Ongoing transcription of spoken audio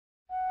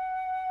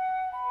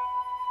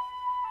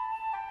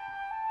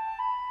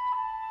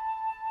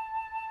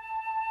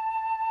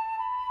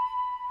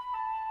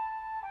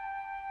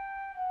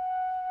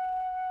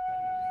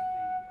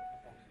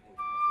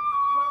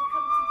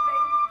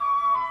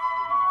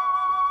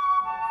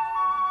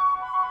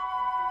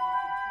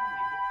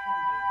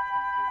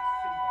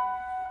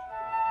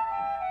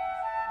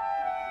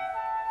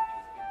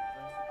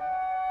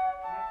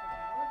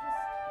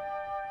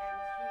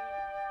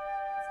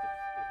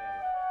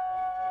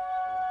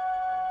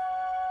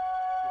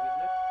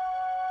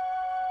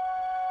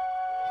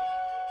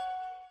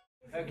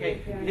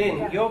Okay,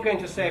 Lynn, you're going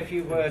to say a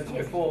few words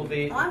before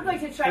the... I'm going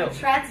to try to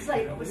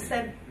translate what was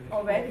said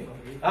already.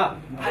 Ah.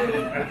 I mean,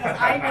 because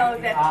I know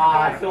that...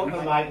 I thought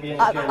there might be an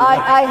agenda.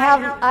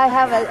 I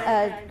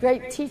have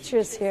great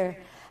teachers here,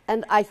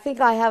 and I think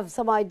I have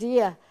some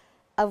idea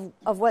of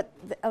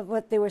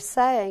what they were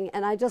saying,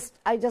 and I just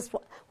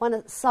want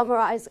to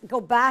summarize,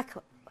 go back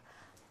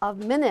a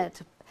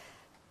minute.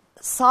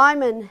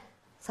 Steve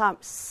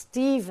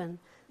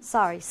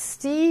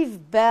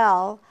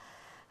Bell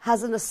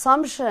has an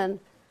assumption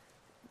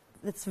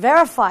that's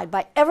verified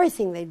by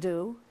everything they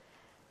do,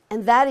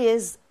 and that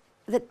is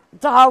that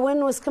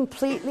Darwin was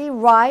completely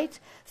right,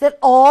 that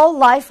all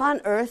life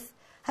on Earth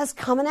has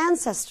common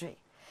ancestry.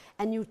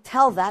 And you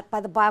tell that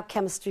by the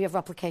biochemistry of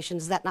replication.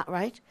 Is that not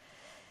right?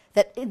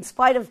 That in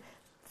spite of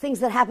things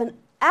that happen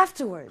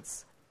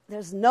afterwards,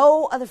 there's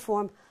no other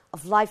form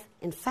of life,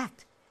 in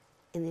fact,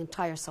 in the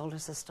entire solar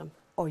system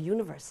or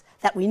universe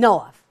that we know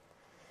of.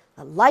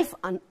 The life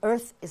on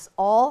Earth is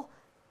all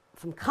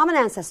from common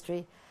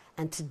ancestry,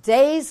 and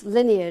today's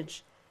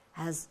lineage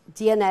has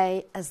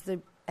DNA as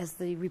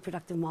the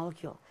reproductive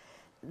molecule.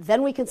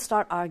 Then we can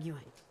start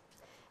arguing,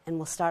 and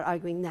we'll start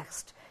arguing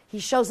next. He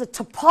shows a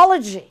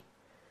topology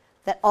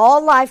that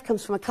all life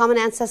comes from a common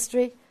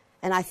ancestry,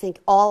 and I think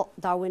all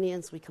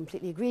Darwinians, we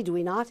completely agree, do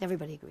we not?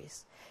 Everybody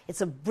agrees.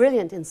 It's a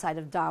brilliant insight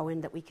of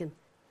Darwin that we can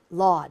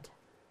laud.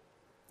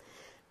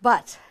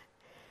 But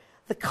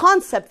the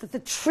concept that the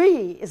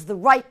tree is the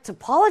right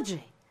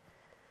topology,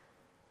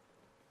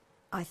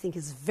 I think,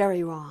 is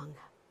very wrong.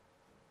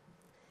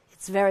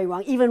 It's very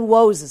wrong. Even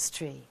Wose's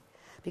tree.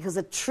 Because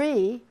a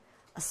tree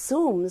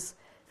assumes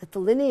that the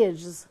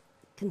lineages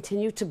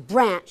continue to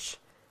branch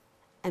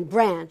and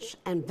branch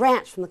and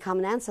branch from the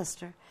common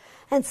ancestor.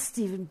 And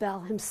Stephen Bell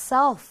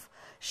himself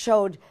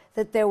showed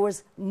that there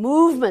was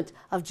movement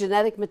of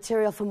genetic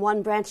material from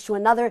one branch to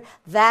another.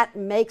 That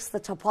makes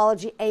the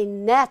topology a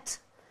net,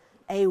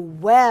 a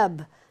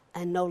web,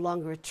 and no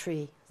longer a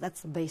tree. That's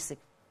the basic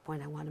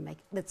point I want to make.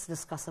 That's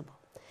discussable.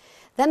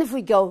 Then if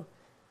we go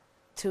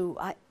to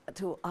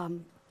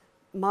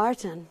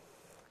Martin,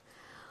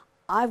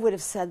 I would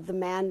have said the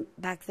man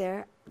back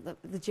there,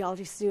 the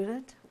geology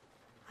student.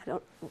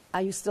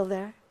 Are you still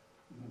there?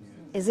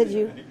 Is it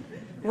you?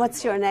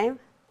 What's your name?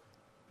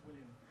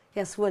 William.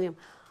 Yes, William.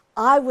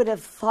 I would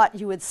have thought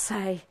you would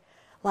say,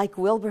 like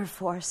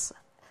Wilberforce,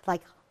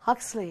 like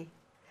Huxley,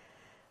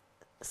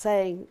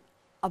 saying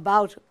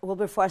about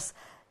Wilberforce,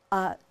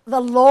 the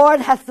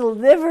Lord hath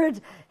delivered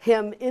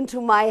him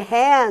into my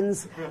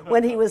hands,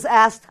 when he was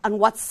asked, on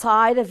what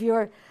side of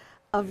your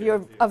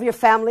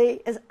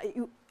family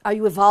are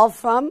you evolved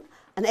from?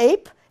 An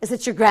ape? Is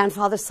it your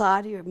grandfather's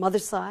side or your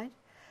mother's side?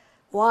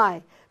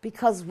 Why?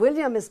 Because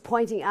William is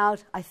pointing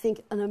out, I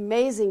think, an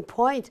amazing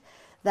point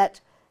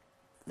that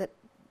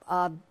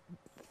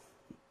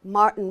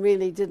Martin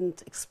really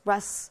didn't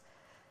express,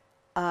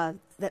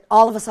 that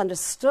all of us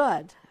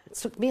understood. It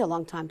took me a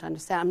long time to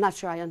understand. I'm not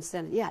sure I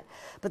understand it yet.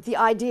 But the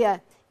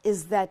idea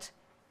is that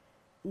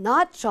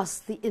not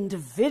just the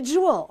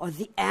individual or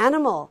the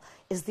animal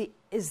is the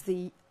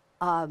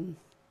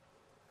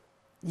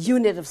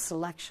unit of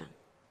selection,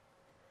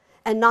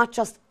 and not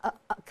just a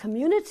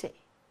community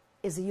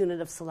is a unit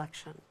of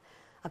selection.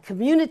 A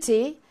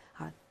community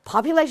are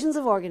populations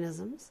of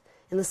organisms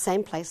in the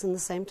same place in the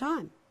same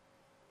time.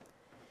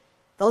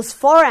 Those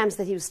forams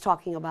that he was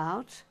talking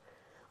about,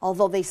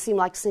 although they seem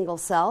like single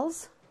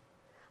cells,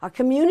 are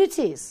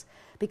communities,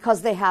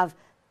 because they have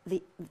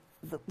the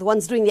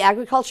ones doing the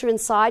agriculture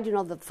inside, you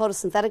know, the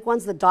photosynthetic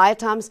ones, the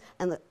diatoms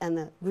and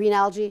the green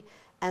algae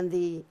and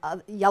the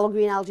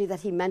yellow-green algae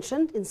that he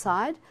mentioned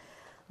inside.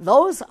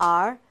 Those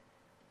are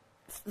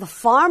the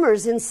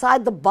farmers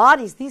inside the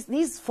bodies.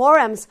 These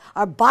forams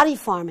are body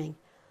farming.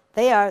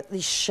 They are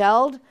the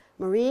shelled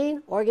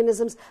marine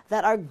organisms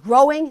that are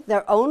growing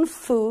their own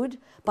food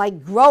by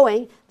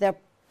growing their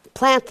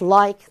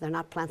plant-like, they're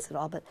not plants at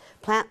all, but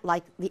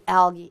plant-like the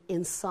algae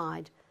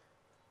inside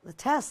the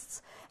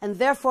tests. And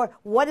therefore,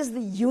 what is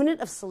the unit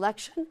of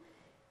selection?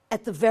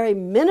 At the very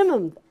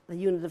minimum, the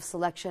unit of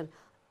selection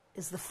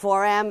is the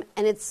foram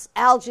and its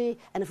algae.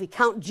 And if we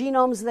count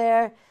genomes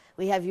there,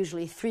 we have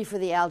usually 3 for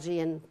the algae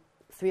and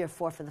 3 or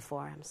 4 for the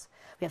forams.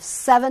 We have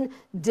 7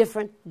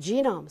 different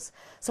genomes.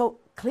 So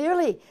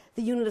clearly,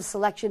 the unit of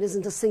selection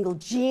isn't a single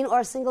gene or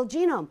a single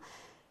genome.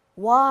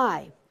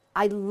 Why?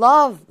 I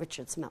love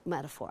Richard's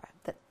metaphor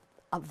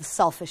of the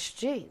selfish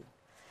gene,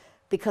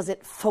 because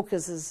it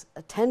focuses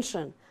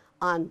attention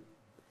on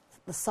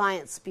the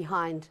science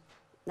behind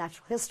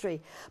natural history.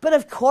 But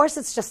of course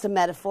it's just a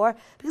metaphor,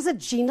 because a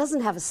gene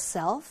doesn't have a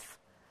self.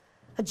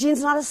 A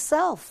gene's not a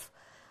self.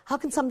 How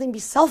can something be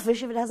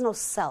selfish if it has no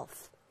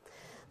self?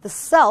 The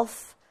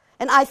self,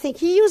 and I think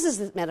he uses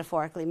it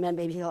metaphorically,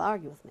 maybe he'll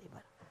argue with me,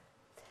 but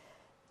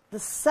the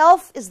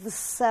self is the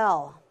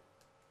cell.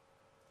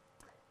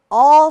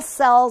 All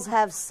cells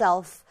have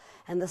self,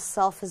 and the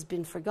self has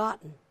been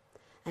forgotten.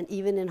 And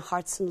even in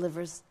hearts and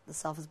livers, the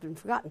self has been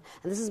forgotten.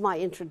 And this is my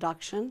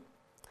introduction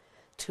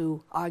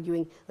to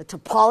arguing the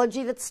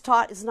topology that's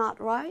taught is not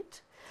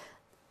right.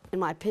 in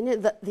my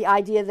opinion, the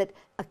idea that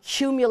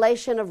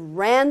accumulation of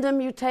random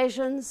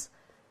mutations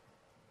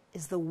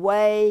is the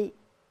way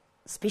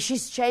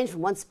species change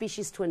from one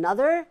species to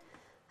another,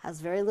 has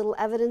very little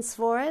evidence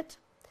for it.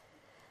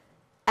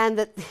 And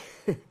that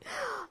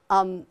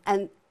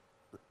and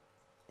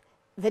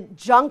that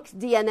junk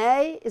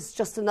DNA is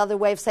just another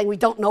way of saying we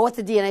don't know what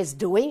the DNA is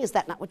doing. Is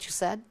that not what you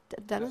said,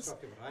 Dennis?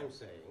 That's not what I'm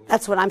saying.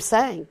 That's what I'm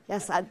saying.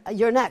 Yes,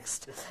 you're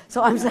next.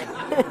 So I'm saying,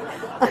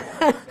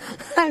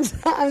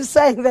 I'm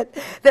saying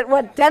that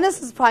what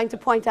Dennis is trying to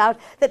point out,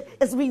 that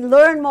as we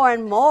learn more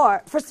and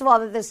more, first of all,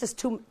 that there's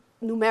just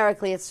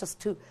numerically, it's just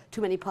too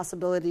many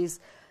possibilities,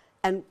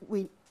 and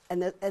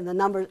the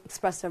numbers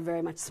expressed are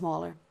very much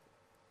smaller.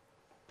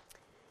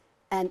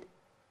 And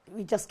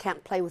we just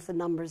can't play with the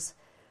numbers.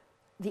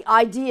 The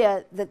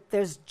idea that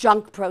there's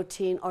junk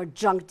protein or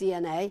junk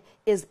DNA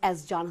is,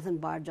 as Jonathan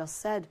Barr just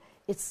said,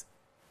 it's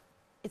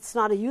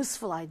not a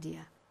useful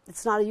idea.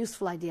 It's not a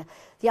useful idea.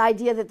 The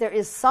idea that there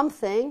is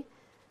something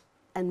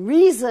and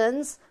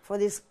reasons for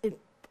these the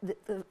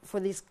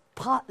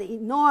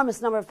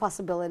enormous number of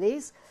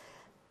possibilities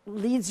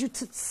leads you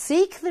to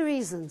seek the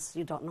reasons.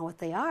 You don't know what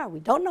they are. We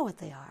don't know what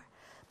they are.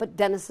 But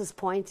Dennis's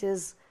point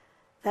is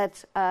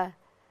that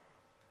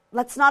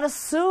let's not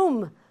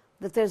assume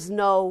that there's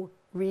no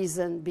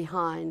reason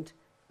behind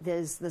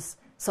this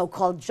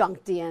so-called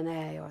junk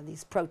DNA or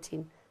these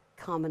protein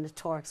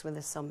combinatorics where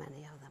there's so many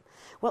of them.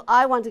 Well,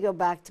 I want to go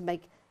back to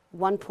make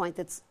one point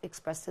that's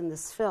expressed in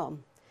this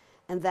film,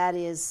 and that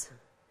is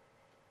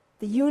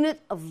the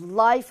unit of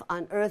life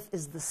on Earth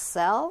is the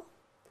cell,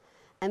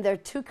 and there are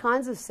two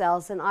kinds of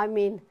cells, and I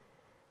mean,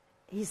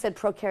 he said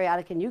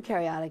prokaryotic and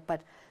eukaryotic,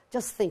 but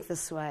just think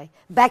this way.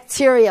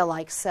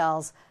 Bacteria-like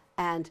cells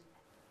and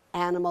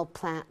animal,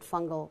 plant,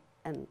 fungal,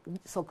 and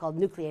so-called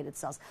nucleated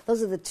cells.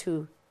 Those are the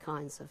two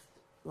kinds of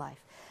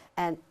life.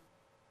 And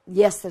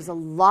yes, there's a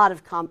lot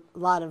of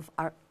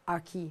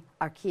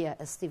archaea,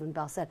 as Stephen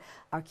Bell said,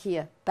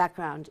 archaea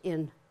background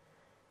in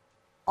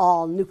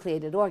all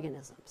nucleated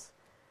organisms.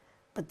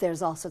 But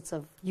there's all sorts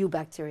of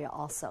eubacteria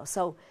also.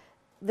 So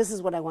this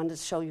is what I wanted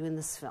to show you in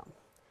this film.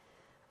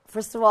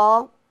 First of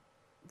all,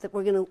 that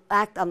we're going to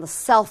act on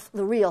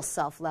the real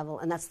self level,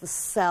 and that's the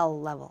cell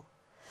level.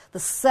 The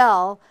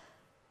cell,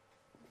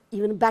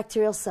 even a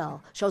bacterial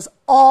cell, shows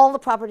all the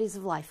properties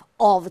of life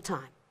all the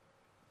time.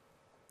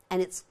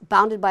 And it's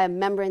bounded by a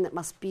membrane that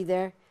must be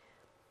there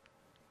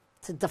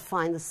to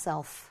define the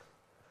self.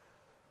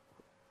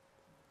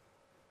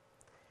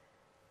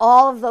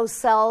 All of those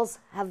cells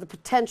have the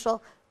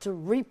potential to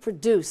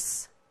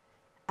reproduce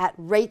at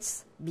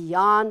rates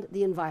beyond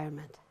the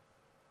environment.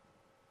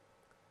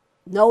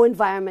 No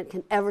environment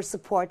can ever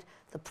support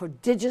the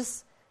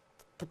prodigious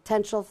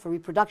potential for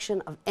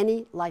reproduction of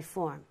any life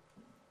form.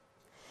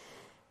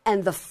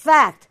 And the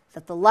fact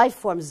that the life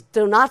forms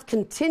do not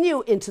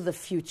continue into the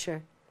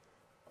future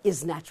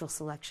is natural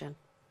selection.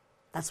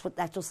 That's what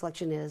natural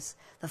selection is,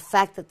 the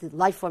fact that the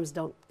life forms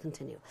don't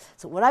continue.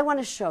 So what I want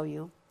to show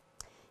you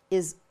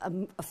is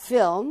a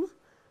film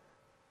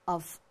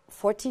of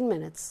 14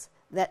 minutes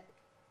that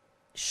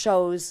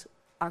shows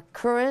our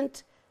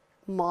current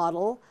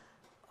model,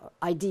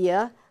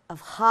 idea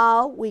of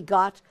how we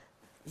got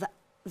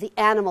the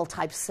animal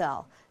type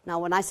cell. Now,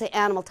 when I say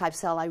animal type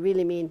cell, I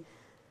really mean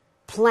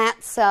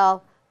plant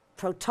cell,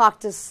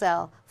 protoctus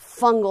cell,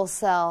 fungal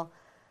cell,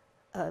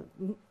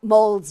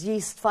 molds,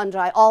 yeast,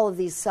 fungi, all of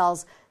these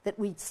cells that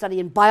we study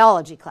in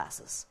biology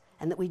classes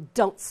and that we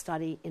don't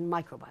study in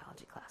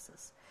microbiology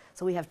classes.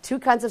 So we have two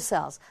kinds of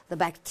cells. The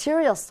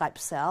bacterial type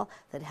cell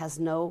that has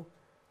no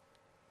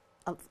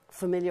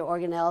familiar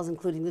organelles,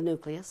 including the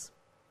nucleus,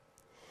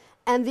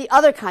 and the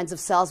other kinds of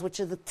cells, which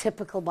are the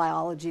typical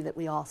biology that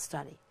we all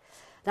study.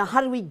 Now,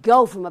 how do we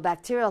go from a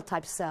bacterial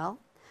type cell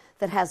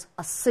that has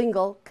a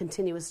single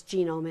continuous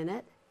genome in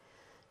it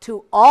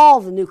to all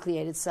the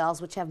nucleated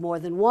cells, which have more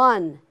than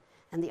one?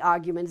 And the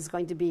argument is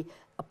going to be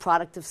a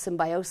product of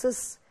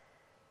symbiosis,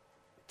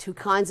 two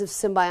kinds of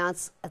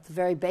symbionts at the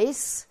very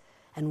base,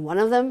 and one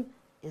of them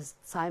is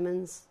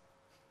Simon's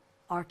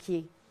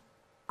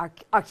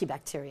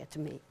archaebacteria to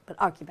me, but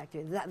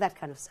archaebacteria, that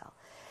kind of cell.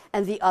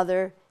 And the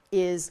other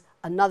is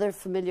another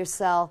familiar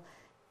cell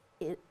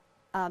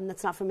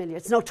that's not familiar.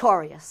 It's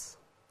notorious,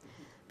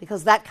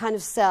 because that kind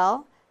of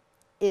cell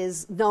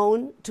is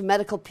known to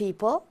medical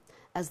people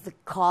as the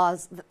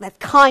cause, that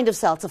kind of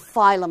cell. It's a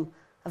phylum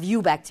of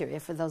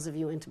eubacteria, for those of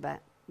you into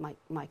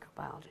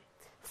microbiology.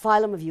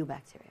 Phylum of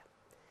eubacteria.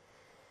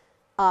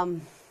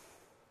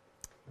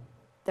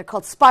 They're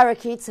called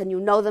spirochetes, and you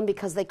know them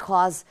because they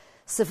cause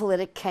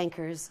syphilitic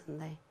cankers,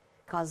 and they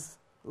cause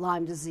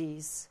Lyme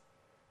disease,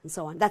 and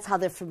so on. That's how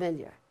they're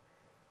familiar,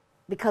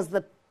 because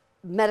the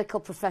medical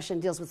profession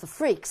deals with the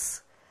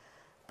freaks.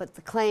 But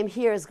the claim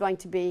here is going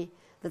to be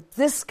that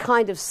this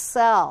kind of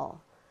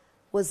cell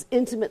was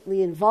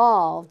intimately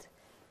involved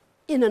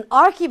in an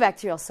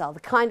archaebacterial cell, the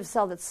kind of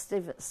cell that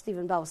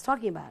Stephen Bell was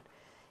talking about,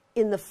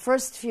 in the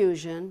first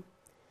fusion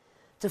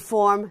to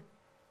form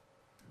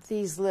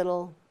these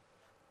little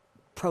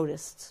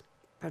protists,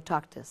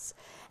 protoctus.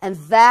 And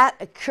that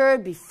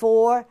occurred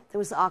before there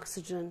was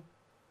oxygen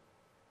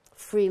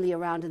freely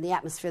around in the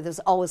atmosphere. There's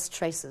always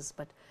traces,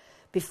 but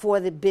before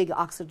the big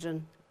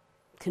oxygen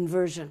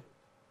conversion.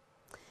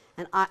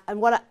 And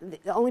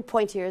the only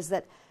point here is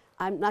that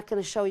I'm not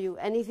going to show you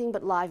anything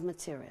but live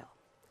material.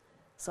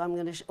 So I'm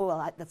going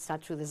to, that's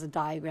not true. There's a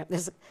diagram.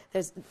 There's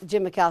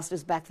Jim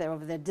McAllister's back there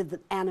over there, did the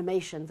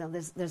animation. Now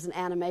there's an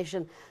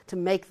animation to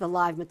make the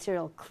live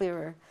material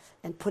clearer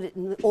and put it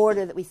in the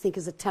order that we think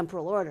is a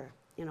temporal order.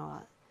 You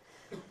know.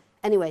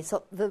 Anyway,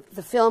 so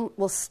the film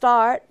will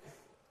start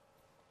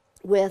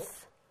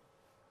with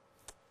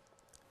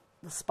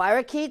the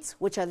spirochetes,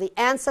 which are the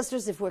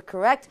ancestors, if we're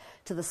correct,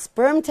 to the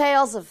sperm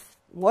tails of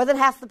more than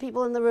half the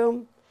people in the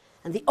room,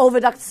 and the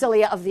oviduct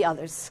cilia of the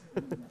others.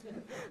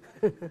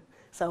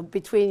 So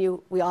between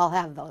you, we all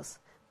have those.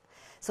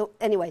 So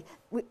anyway,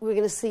 we're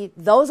going to see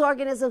those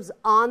organisms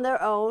on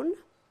their own.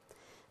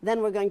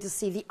 Then we're going to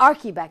see the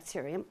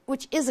archaebacterium,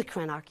 which is a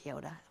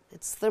cranarchaeota.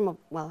 It's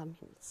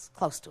it's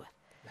close to it.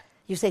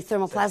 You say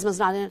thermoplasma is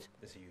not in it?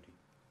 It's a UD.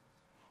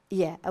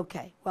 Yeah,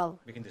 okay. Well,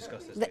 we can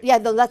discuss this. Yeah,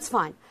 no, that's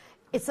fine.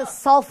 It's a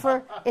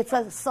sulfur, it's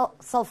a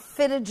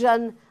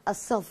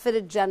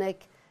sulfidogenic,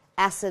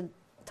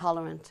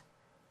 acid-tolerant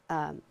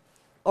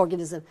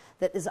organism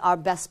that is our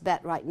best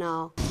bet right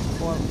now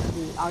for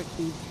the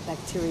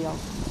archaebacterial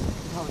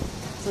component.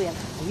 So we have a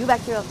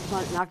eubacterial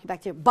component and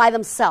archaebacteria by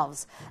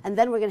themselves. And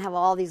then we're going to have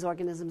all these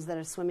organisms that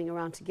are swimming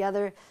around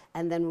together,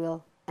 and then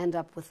we'll end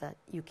up with a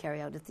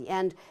eukaryote at the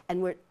end.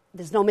 And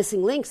there's no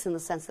missing links in the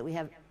sense that we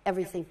have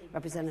everything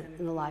represented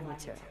in the live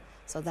material.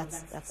 So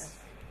that's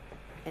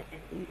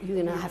you're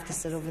going to have to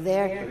sit over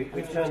there. So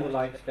we've turned the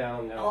lights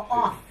down now.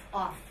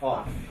 Off.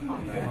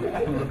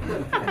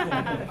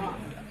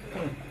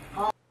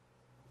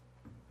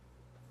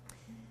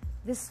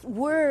 This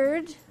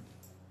word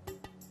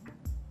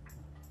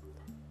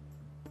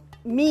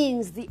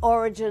means the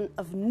origin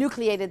of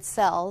nucleated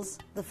cells,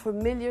 the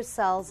familiar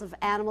cells of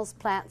animals,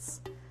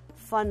 plants,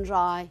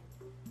 fungi,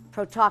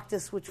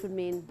 Protoctus, which would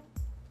mean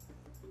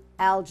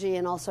algae,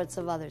 and all sorts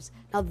of others.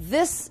 Now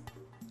this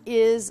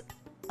is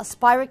a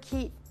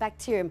spirochete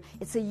bacterium.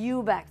 It's a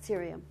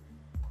eubacterium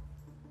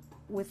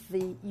with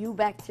the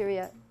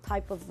eubacteria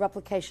type of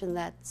replication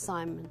that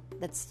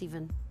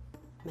Stephen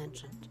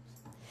mentioned.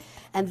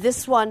 And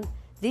this one,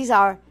 these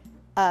are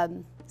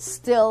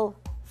still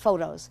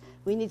photos.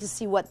 We need to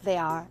see what they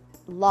are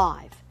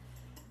live.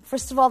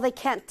 First of all, they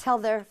can't tell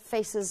their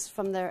faces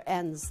from their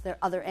ends, their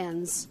other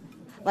ends,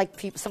 like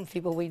some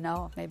people we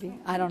know, maybe.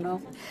 I don't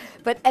know.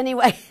 But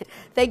anyway,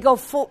 they go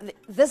full.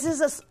 There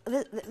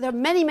are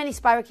many, many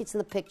spirochetes in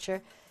the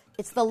picture.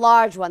 It's the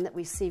large one that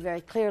we see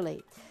very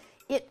clearly.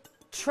 It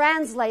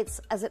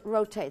translates as it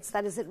rotates.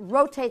 That is, it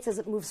rotates as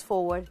it moves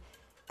forward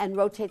and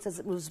rotates as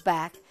it moves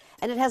back.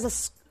 And it has a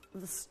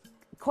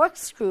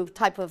corkscrew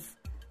type of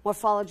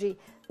morphology,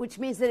 which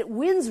means that it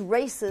wins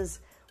races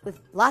with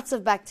lots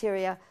of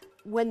bacteria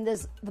when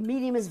the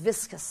medium is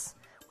viscous,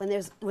 when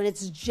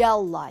it's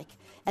gel-like.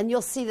 And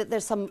you'll see that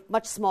there's some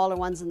much smaller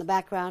ones in the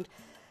background.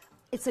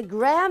 It's a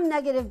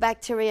gram-negative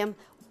bacterium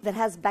that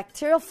has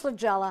bacterial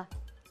flagella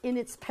in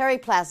its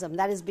periplasm,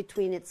 that is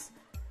between its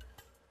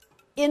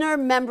inner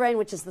membrane,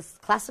 which is the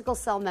classical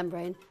cell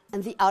membrane,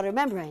 and the outer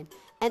membrane,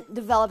 and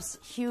develops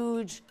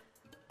huge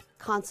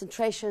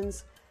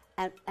concentrations,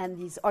 and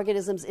these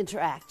organisms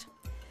interact.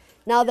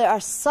 Now, there are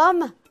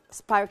some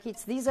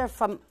spirochetes, these are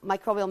from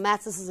microbial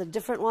mats, this is a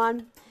different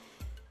one,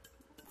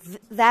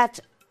 that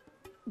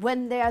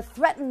when they are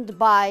threatened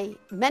by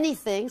many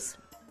things,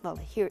 well,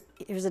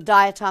 here's a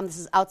diatom, this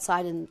is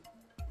outside in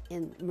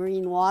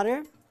marine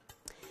water.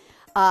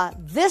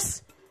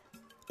 This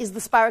is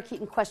the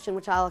spirochete in question,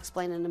 which I'll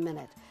explain in a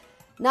minute.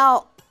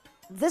 Now,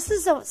 this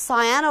is a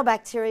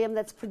cyanobacterium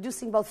that's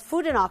producing both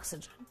food and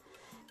oxygen.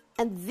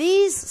 And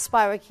these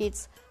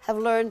spirochetes have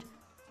learned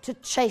to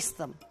chase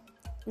them.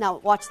 Now,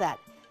 watch that.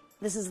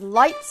 This is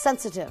light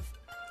sensitive.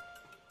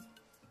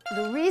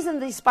 The reason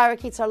these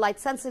spirochetes are light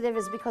sensitive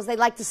is because they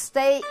like to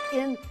stay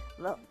in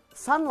the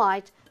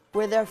sunlight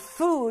where their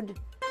food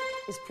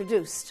is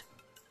produced.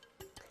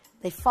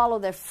 They follow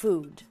their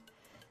food.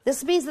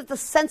 This means that the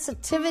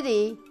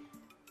sensitivity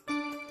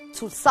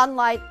to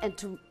sunlight and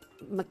to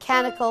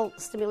mechanical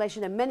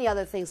stimulation and many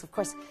other things, of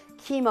course,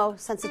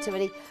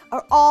 chemosensitivity,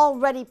 are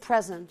already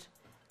present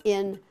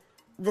in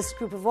this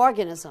group of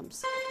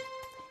organisms.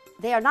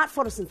 They are not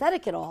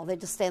photosynthetic at all. They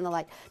just stay in the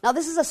light. Now,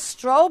 this is a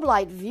strobe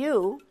light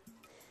view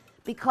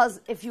because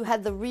if you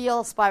had the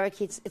real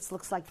spirochetes, it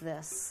looks like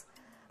this.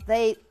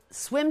 They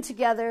swim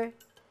together,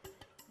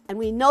 and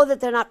we know that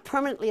they're not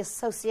permanently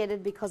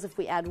associated because if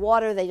we add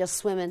water, they just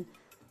swim in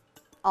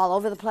all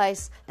over the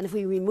place. And if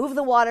we remove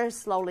the water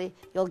slowly,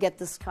 you'll get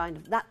this kind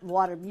of, not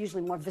water,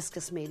 usually more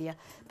viscous media,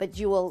 but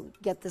you will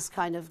get this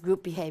kind of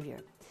group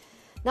behavior.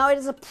 Now, it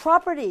is a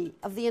property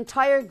of the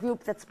entire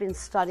group that's been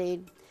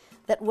studied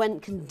that when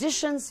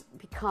conditions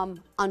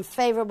become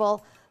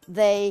unfavorable,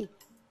 they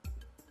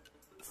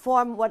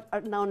form what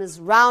are known as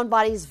round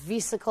bodies,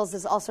 vesicles.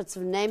 There's all sorts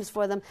of names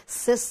for them,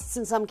 cysts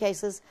in some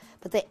cases,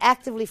 but they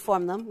actively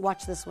form them.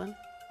 Watch this one.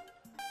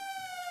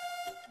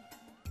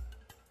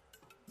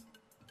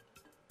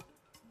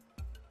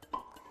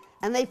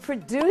 And they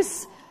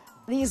produce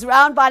these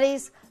round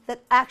bodies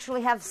that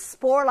actually have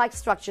spore-like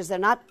structures. They're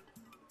not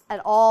at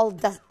all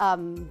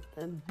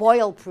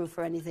boil-proof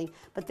or anything,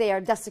 but they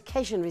are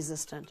desiccation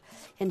resistant.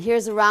 And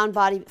here's a round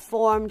body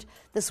formed.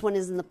 This one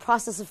is in the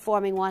process of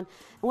forming one.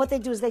 And what they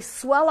do is they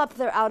swell up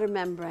their outer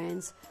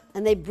membranes,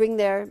 and they bring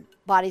their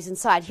bodies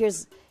inside.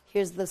 Here's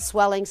the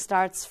swelling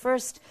starts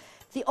first.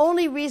 The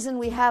only reason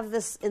we have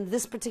this in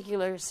this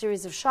particular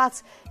series of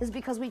shots is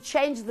because we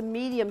changed the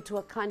medium to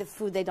a kind of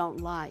food they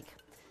don't like.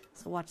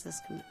 So watch this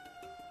come in.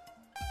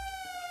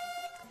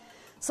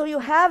 So you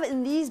have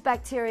in these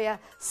bacteria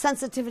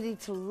sensitivity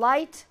to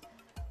light,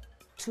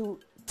 to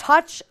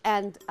touch,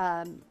 and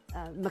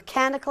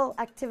mechanical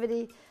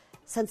activity.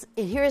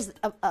 Here's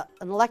an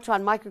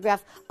electron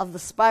micrograph of the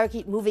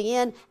spirochete moving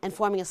in and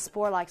forming a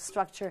spore-like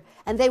structure.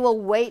 And they will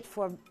wait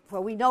for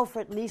we know, for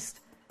at least,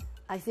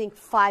 I think,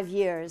 5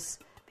 years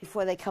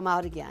before they come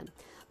out again.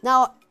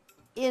 Now,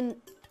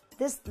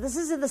 this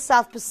is in the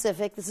South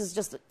Pacific. This is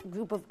just a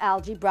group of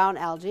algae, brown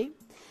algae.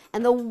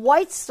 And the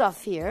white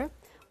stuff here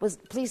was,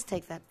 please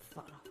take that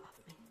photo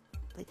of me.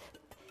 Please.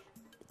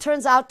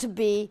 Turns out to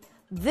be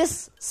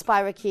this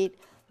spirochete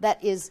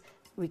that is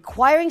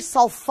requiring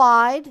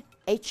sulfide,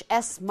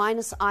 HS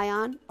minus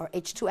ion, or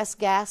H2S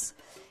gas.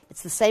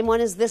 It's the same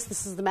one as this.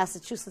 This is the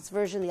Massachusetts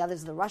version. The other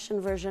is the Russian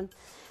version.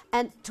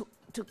 And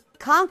to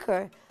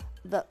conquer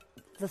the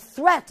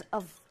threat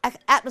of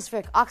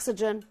atmospheric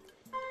oxygen,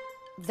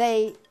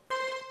 they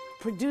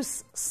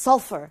produce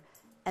sulfur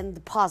and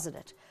deposit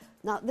it.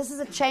 Now, this is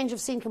a change of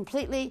scene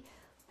completely.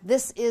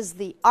 This is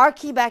the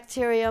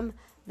Archaebacterium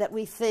that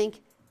we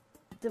think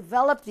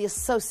developed the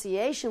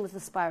association with the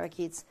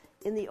spirochetes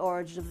in the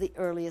origin of the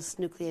earliest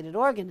nucleated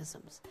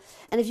organisms.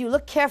 And if you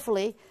look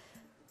carefully,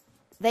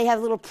 they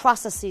have little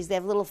processes. They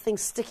have little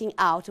things sticking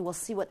out, and we'll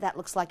see what that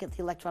looks like at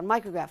the electron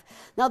micrograph.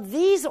 Now,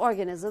 these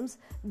organisms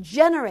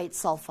generate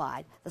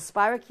sulfide. The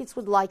spirochetes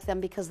would like them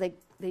because they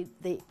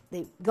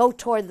go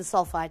toward the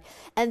sulfide.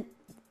 And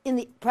in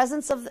the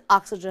presence of the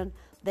oxygen,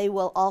 they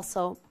will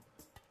also,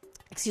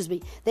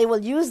 they will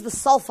use the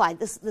sulfide.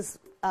 This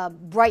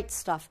bright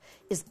stuff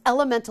is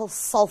elemental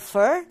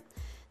sulfur.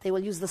 They will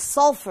use the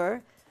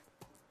sulfur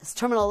as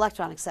terminal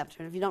electron acceptor.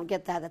 And if you don't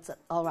get that, that's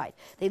all right.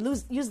 They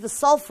use the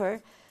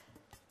sulfur,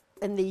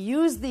 and they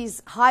use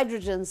these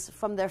hydrogens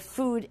from their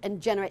food and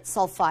generate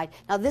sulfide.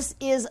 Now, this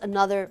is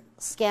another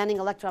scanning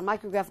electron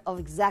micrograph of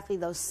exactly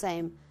those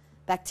same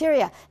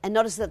bacteria. And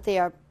notice that they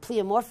are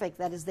pleomorphic,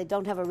 that is, they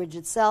don't have a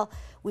rigid cell.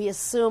 We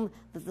assume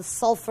that the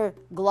sulfur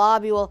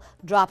globule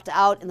dropped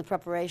out in the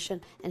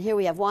preparation. And here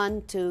we have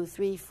 1, 2,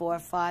 3, 4,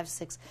 5,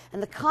 6.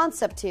 And the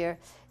concept here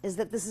is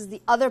that this is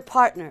the other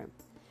partner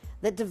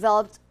that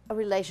developed a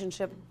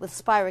relationship with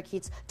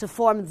spirochetes to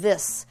form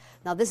this.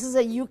 Now, this is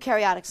a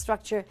eukaryotic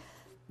structure.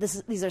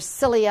 These are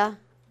cilia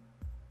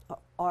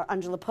or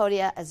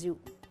undulapodia.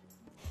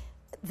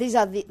 This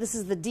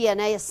is the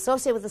DNA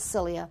associated with the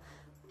cilia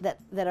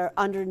that are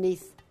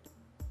underneath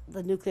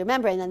the nuclear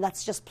membrane, and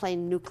that's just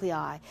plain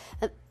nuclei.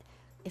 And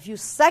if you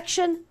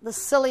section the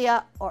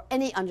cilia or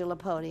any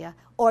undulapodia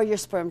or your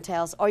sperm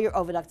tails or your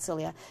oviduct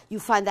cilia, you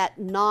find that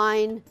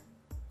 9-2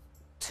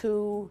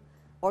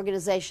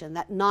 organization,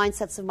 that 9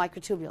 sets of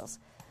microtubules.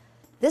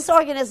 This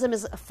organism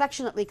is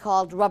affectionately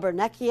called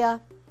rubberneckia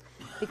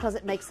because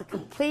it makes a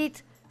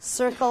complete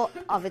circle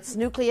of its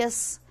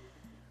nucleus.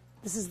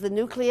 This is the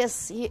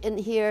nucleus in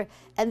here,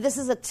 and this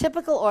is a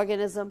typical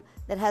organism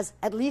that has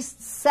at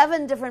least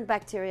 7 different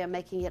bacteria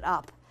making it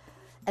up.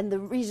 And the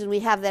reason we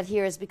have that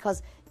here is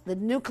because the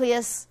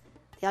nucleus,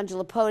 the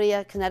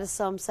undulapodia,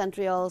 kinetosome,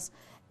 centrioles,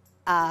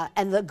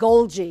 and the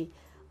Golgi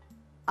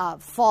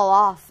fall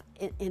off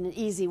in an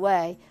easy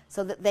way,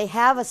 so that they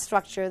have a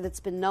structure that's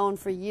been known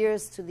for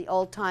years to the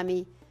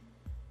old-timey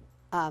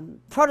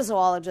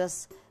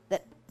protozoologists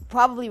that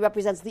probably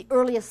represents the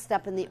earliest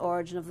step in the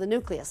origin of the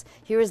nucleus.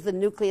 Here is the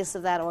nucleus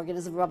of that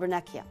organism,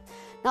 rubberneckia.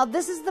 Now,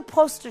 this is the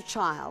poster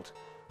child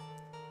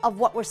of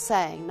what we're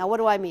saying. Now, what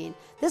do I mean?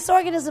 This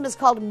organism is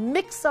called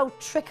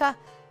Mixotricha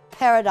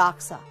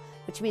paradoxa,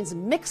 which means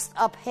mixed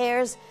up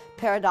hairs,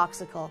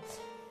 paradoxical.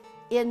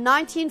 In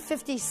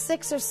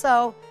 1956 or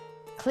so,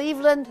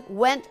 Cleveland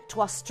went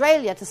to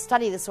Australia to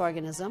study this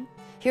organism.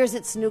 Here's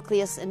its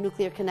nucleus and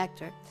nuclear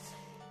connector.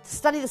 To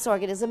study this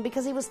organism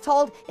because he was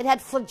told it had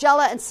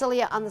flagella and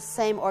cilia on the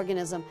same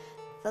organism.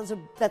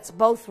 That's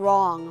both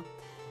wrong.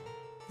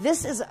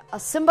 This is a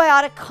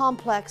symbiotic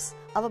complex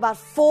of about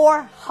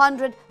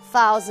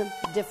 400,000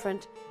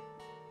 different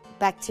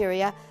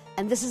bacteria.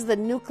 And this is the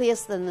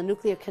nucleus, then the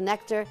nuclear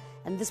connector.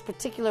 And this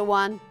particular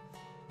one,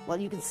 well,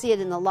 you can see it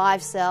in the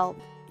live cell.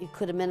 You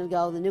could a minute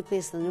ago, the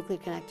nucleus and the nuclear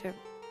connector.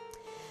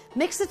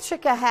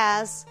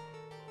 Mixotricha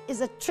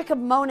is a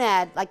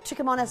trichomonad, like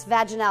Trichomonas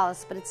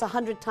vaginalis, but it's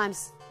 100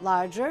 times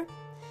larger.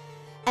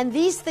 And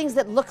these things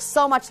that look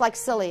so much like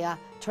cilia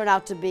turn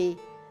out to be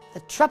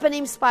the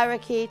treponeme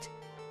spirochete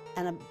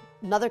and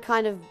another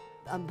kind of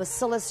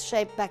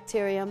bacillus-shaped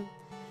bacterium.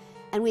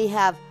 And we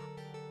have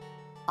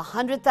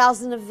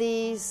 100,000 of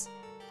these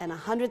and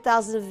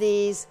 100,000 of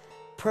these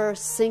per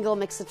single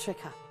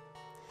Mixotricha.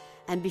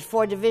 And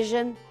before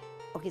division,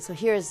 Okay, so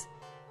here's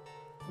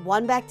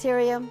one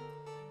bacterium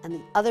and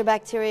the other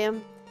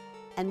bacterium,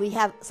 and we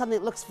have something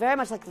that looks very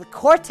much like the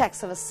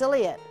cortex of a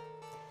ciliate,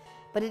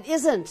 but it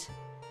isn't.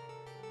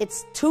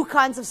 It's two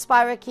kinds of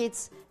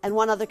spirochetes and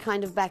one other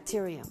kind of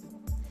bacterium.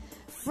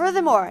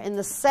 Furthermore, in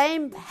the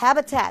same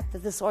habitat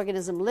that this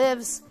organism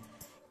lives,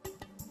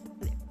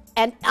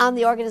 and on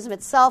the organism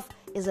itself,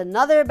 is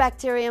another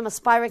bacterium, a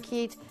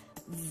spirochete,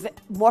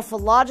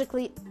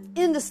 morphologically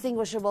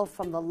indistinguishable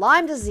from the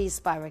Lyme disease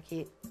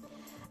spirochete,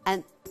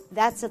 and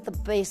that's at the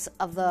base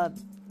of the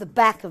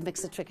back of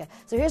Mixotricha.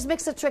 So here's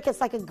Mixotricha. It's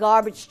like a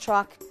garbage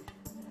truck.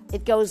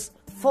 It goes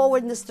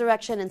forward in this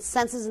direction and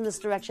senses in this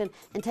direction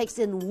and takes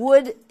in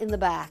wood in the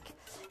back.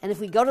 And if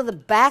we go to the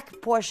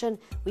back portion,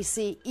 we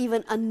see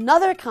even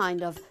another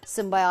kind of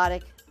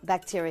symbiotic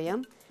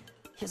bacterium.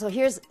 So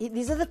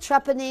these are the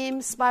treponeme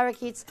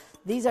spirochetes.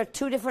 These are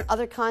two different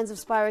other kinds of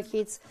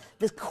spirochetes.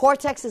 The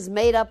cortex is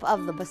made up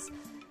of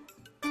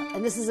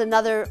and this is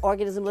another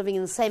organism living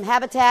in the same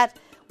habitat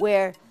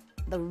where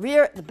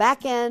the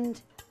back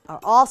end are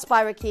all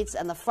spirochetes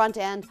and the front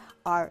end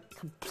are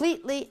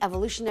completely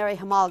evolutionary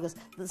homologous.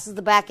 This is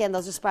the back end,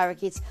 those are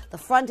spirochetes. The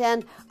front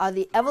end are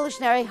the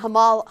evolutionary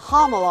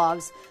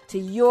homologs to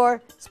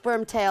your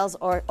sperm tails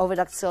or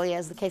oviduct cilia,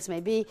 as the case may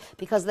be,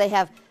 because they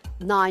have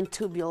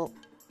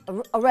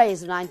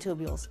arrays of 9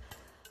 tubules.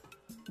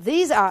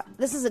 This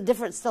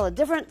is still a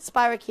different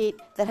spirochete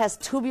that has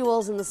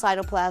tubules in the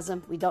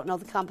cytoplasm. We don't know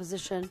the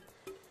composition,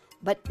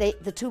 but the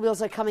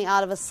tubules are coming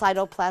out of a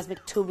cytoplasmic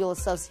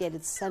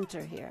tubule-associated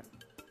center here.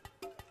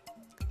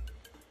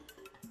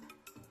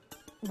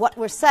 What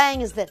we're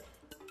saying is that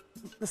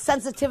the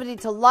sensitivity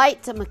to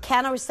light, to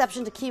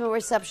mechanoreception, to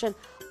chemoreception,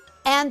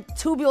 and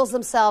tubules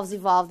themselves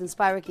evolved in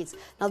spirochetes.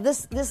 Now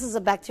this is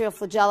a bacterial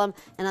flagellum,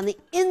 and on the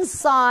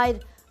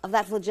inside of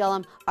that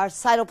flagellum are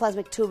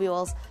cytoplasmic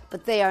tubules,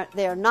 but they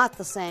are not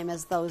the same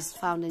as those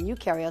found in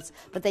eukaryotes,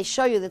 but they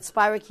show you that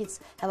spirochetes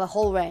have a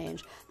whole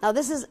range. Now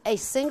this is a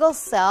single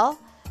cell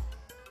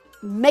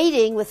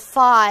mating with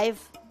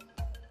 5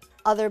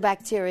 other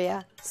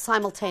bacteria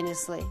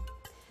simultaneously.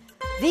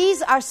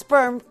 These are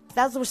sperm,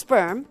 those were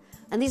sperm,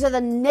 and these are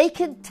the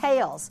naked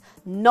tails.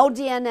 No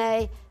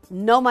DNA,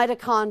 no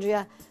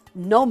mitochondria,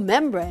 no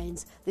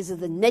membranes. These are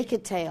the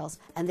naked tails,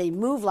 and they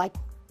move like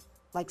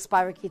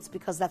spirochetes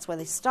because that's where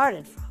they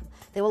started from.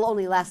 They will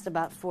only last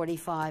about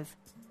 45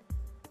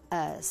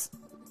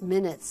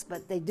 minutes,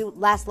 but they do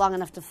last long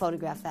enough to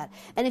photograph that.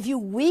 And if you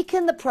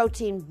weaken the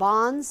protein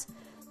bonds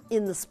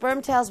in the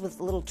sperm tails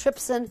with a little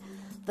trypsin,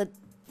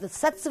 the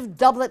sets of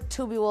doublet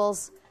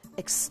tubules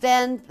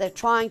extend. They're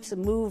trying to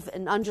move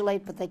and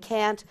undulate, but they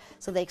can't,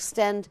 so they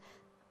extend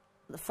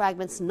the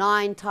fragments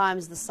 9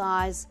 times the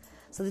size,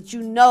 so that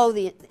you know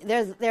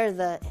they're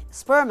the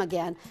sperm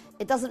again.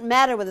 It doesn't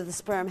matter whether the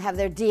sperm have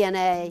their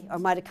DNA or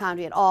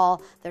mitochondria at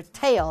all. Their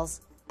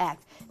tails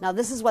act. Now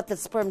this is what the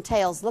sperm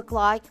tails look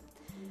like.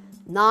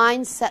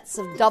 9 sets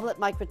of doublet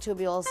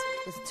microtubules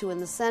with 2 in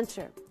the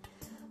center.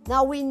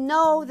 Now we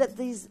know that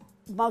these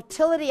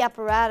motility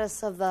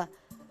apparatus of the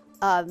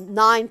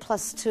 9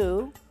 plus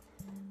 2,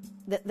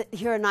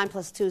 here are 9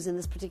 plus 2s in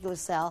this particular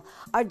cell,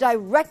 are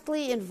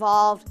directly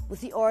involved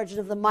with the origin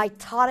of the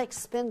mitotic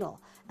spindle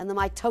and the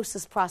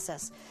mitosis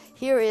process.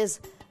 Here is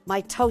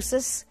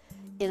mitosis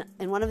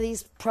in one of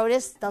these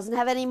protists. Doesn't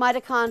have any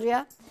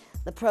mitochondria.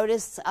 The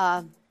protists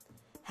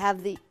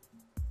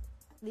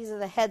these are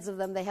the heads of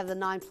them. They have the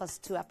 9 plus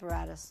 2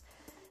 apparatus.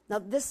 Now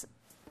this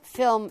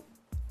film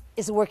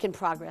is a work in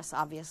progress,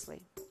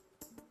 obviously,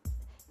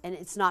 and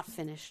it's not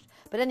finished.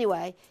 But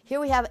anyway,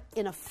 here we have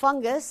in a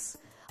fungus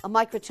a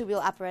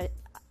microtubule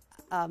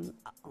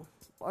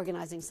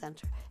organizing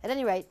center. At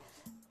any rate,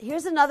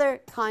 here's another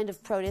kind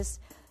of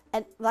protist,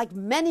 and like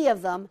many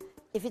of them,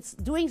 if it's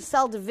doing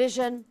cell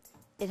division,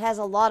 it has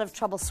a lot of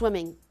trouble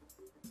swimming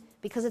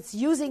because it's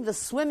using the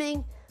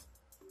swimming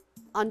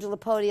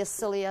Undulopodia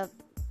cilia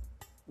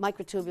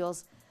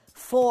microtubules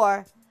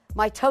for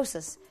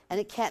mitosis, and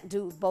it can't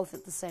do both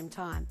at the same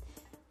time.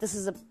 This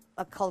is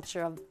a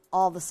culture of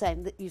all the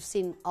same. You've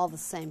seen all the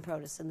same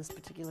protists in this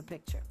particular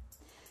picture.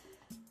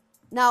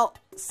 Now,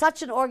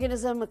 such an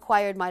organism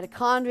acquired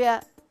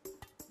mitochondria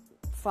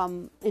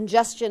from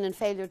ingestion and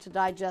failure to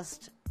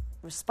digest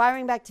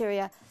respiring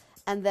bacteria,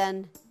 and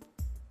then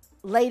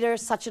later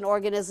such an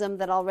organism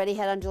that already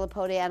had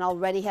Undulopodia and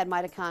already had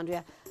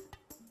mitochondria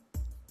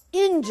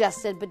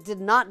ingested but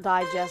did not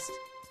digest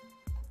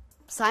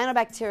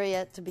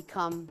cyanobacteria to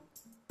become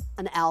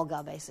an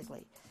alga,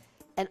 basically.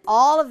 And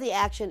all of the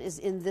action is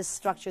in this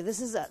structure. This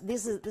is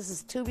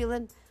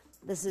tubulin.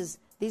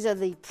 These are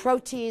the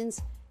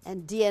proteins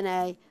and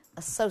DNA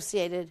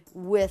associated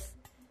with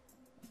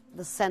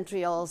the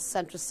centrioles,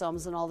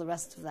 centrosomes, and all the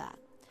rest of that.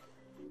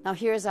 Now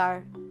here's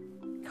our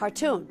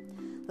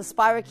cartoon. The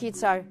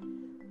spirochetes are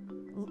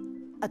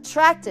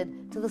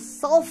attracted to the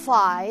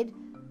sulfide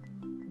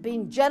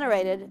being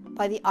generated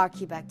by the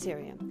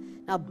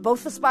archaebacterium. Now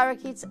both the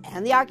spirochetes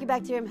and the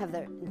archaebacterium have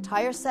their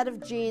entire set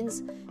of genes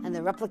and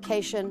their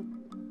replication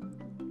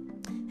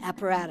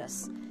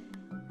apparatus.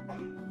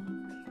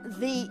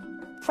 The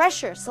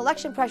pressure,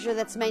 selection pressure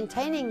that's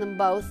maintaining them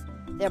both,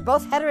 they're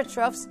both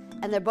heterotrophs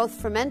and they're both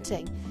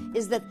fermenting,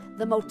 is that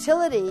the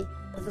motility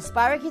that the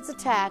spirochetes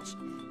attached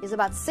is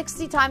about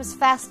 60 times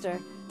faster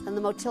than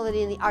the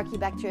motility in the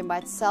archaebacterium by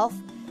itself.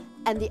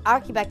 And the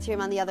archaebacterium,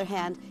 on the other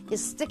hand,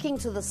 is sticking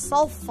to the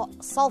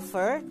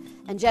sulfur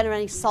and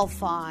generating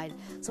sulfide.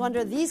 So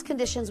under these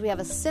conditions, we have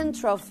a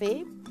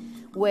syntrophy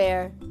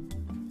where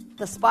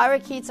the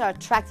spirochetes are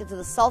attracted to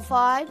the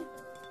sulfide,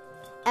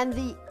 and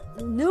the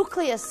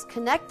nucleus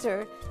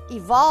connector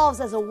evolves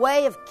as a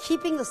way of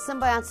keeping the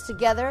symbionts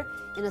together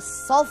in a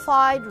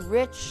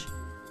sulfide-rich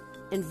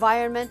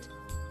environment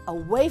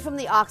away from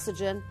the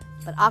oxygen,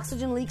 but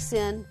oxygen leaks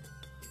in,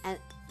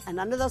 and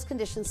under those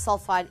conditions,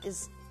 sulfide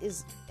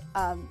is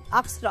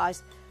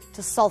oxidized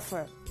to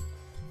sulfur.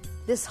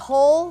 This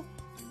whole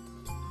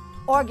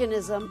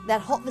organism,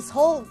 this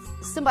whole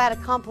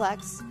symbiotic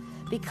complex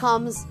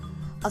becomes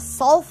a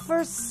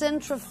sulfur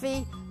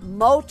syntrophy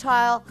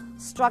motile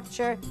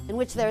structure in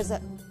which there's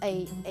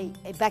a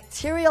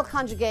bacterial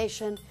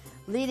conjugation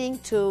leading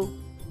to,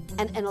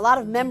 and a lot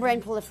of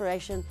membrane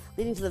proliferation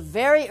leading to the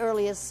very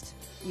earliest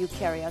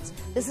eukaryotes.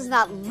 This is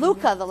not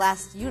LUCA, the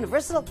last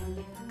universal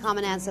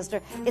common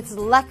ancestor. It's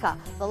LECA,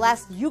 the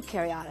last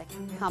eukaryotic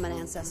common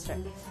ancestor.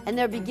 And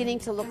they're beginning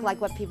to look like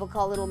what people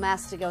call little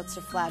mastigotes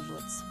or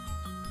flagellates.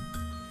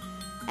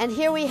 And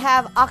here we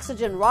have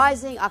oxygen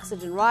rising.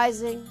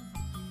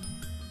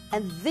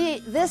 And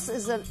this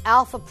is an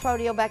alpha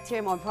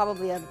proteobacterium, or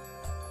probably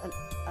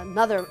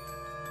another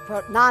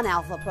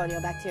non-alpha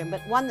proteobacterium,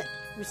 but one that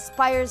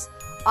respires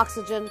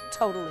oxygen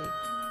totally.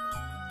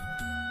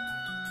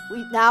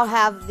 We now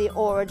have the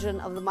origin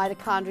of the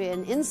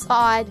mitochondria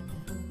inside,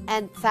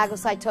 and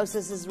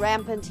phagocytosis is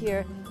rampant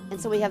here. And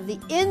so we have the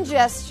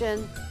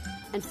ingestion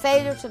and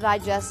failure to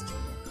digest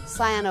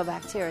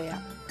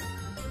cyanobacteria.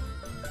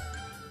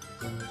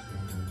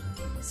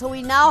 So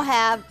we now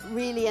have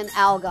really an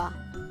alga.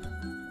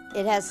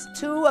 It has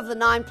 2 of the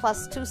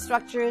 9+2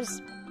 structures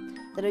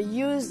that are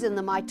used in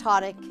the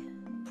mitotic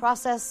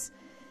process.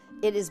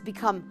 It has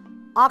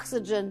become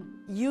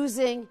oxygen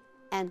using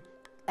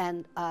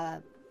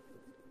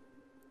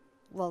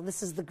well,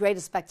 this is the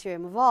greatest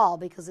bacterium of all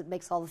because it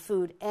makes all the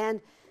food and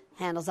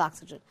handles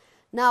oxygen.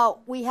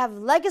 Now, we have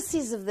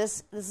legacies of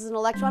this. This is an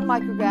electron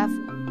micrograph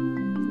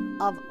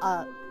of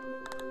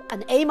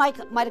an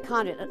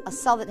mitochondria, a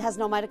cell that has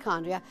no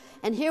mitochondria.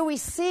 And here we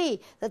see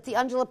that the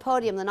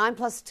undulopodium, the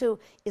 9+2,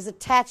 is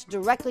attached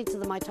directly to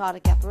the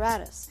mitotic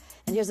apparatus.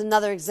 And here's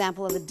another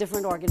example of a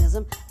different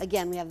organism.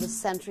 Again, we have the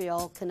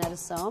centriole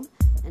kinetosome,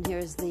 and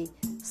here's the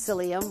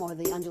cilium, or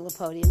the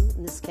undulopodium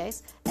in this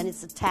case, and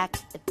it's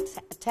attached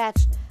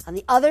on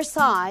the other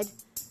side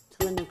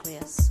to the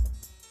nucleus.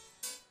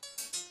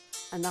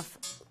 Enough.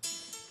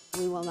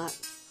 We will not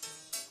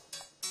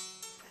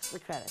press the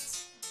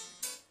credits.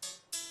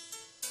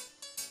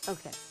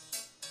 Okay.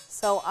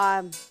 So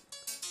I'm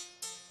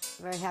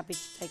very happy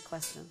to take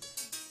questions.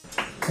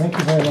 Thank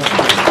you very much.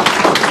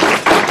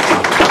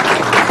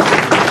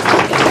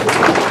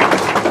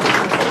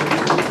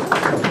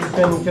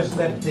 Then just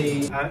let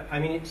I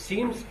mean, it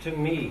seems to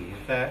me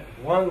that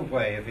one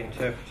way of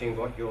interpreting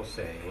what you're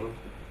saying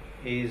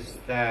is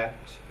that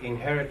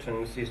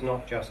inheritance is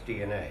not just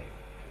DNA.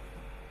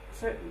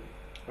 Certain.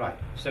 Right.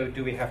 So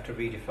do we have to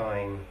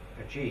redefine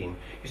a gene?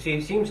 You see,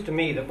 it seems to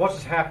me that what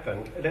has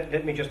happened,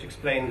 let me just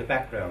explain the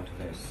background to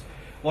this.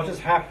 What has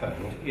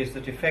happened is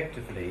that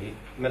effectively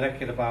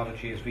molecular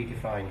biology has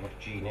redefined what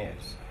a gene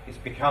is. It's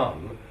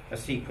become a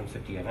sequence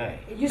of DNA.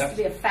 It used to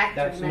be a factor.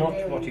 That's not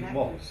what it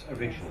was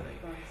originally.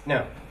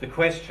 Now, the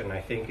question,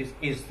 I think,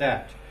 is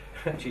that,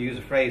 to use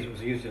a phrase that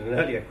was used in an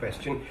earlier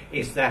question,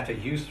 is that a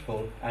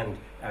useful and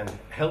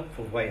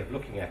helpful way of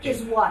looking at it?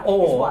 Is what?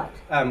 Or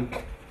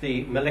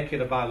the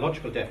molecular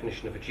biological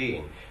definition of a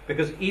gene?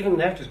 Because even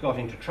that has got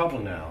into trouble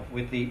now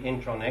with the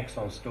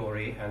intron-exon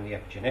story and the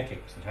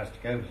epigenetics that has to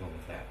go with all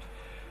of that.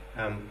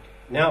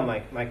 Now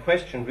my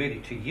question really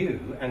to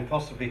you, and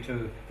possibly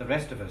to the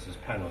rest of us as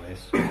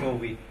panelists, before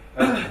we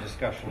open the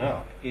discussion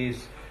up,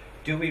 is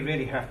do we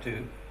really have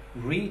to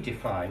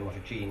redefine what a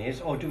gene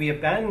is, or do we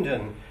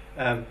abandon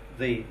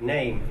the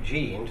name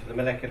gene to the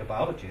molecular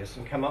biologists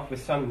and come up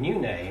with some new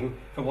name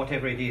for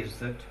whatever it is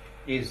that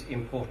is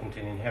important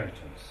in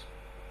inheritance?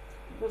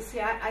 Well,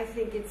 see, I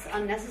think it's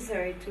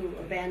unnecessary to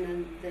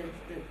abandon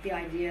the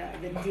idea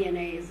that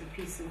DNA is a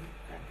piece of,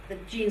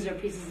 that genes are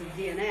pieces of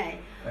DNA.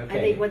 Okay. I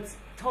think what's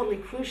totally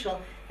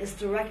crucial is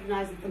to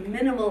recognize that the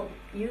minimal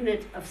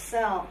unit of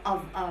cell,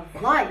 of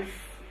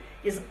life,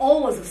 is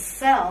always a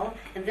cell,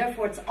 and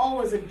therefore it's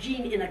always a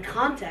gene in a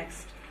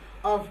context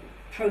of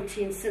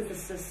protein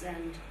synthesis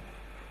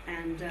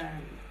and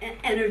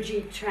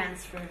energy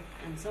transfer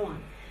and so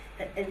on.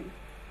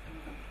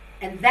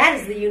 And that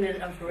is the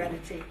unit of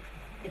heredity.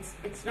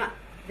 It's not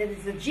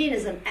that the gene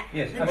is the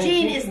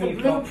gene is the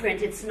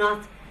blueprint. It's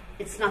not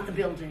the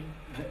building.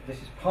 This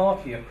is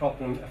partly a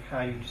problem of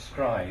how you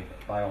describe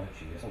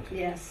biology, isn't it?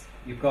 Yes.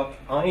 You've got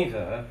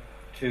either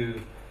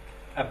to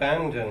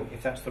abandon,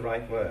 if that's the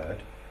right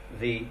word,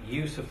 the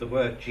use of the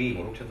word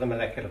gene to the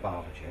molecular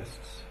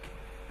biologists,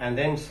 and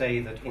then say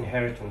that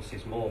inheritance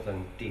is more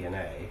than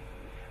DNA,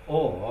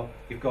 or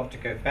you've got to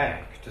go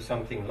back to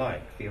something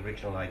like the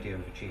original idea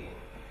of a gene.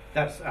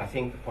 That's, I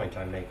think, the point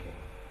I'm making.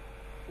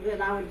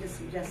 Then I would just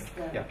suggest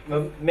that. Yeah,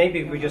 well,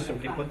 maybe we just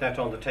simply put that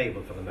on the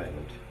table for the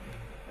moment.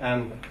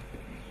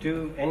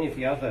 Do any of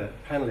the other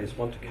panelists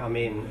want to come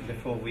in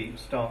before we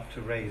start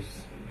to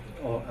raise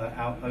or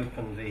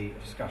open the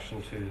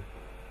discussion to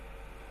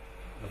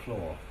the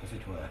floor, as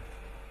it were?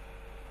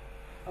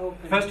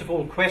 Open. First of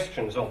all,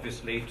 questions,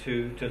 obviously,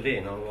 to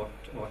Lynn on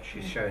what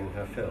she's shown in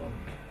her film.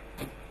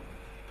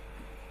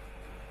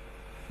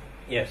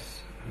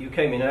 Yes, you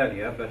came in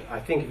earlier, but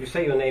I think if you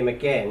say your name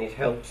again, it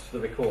helps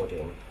the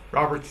recording.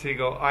 Robert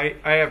Siegel. I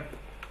have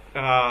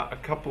a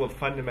couple of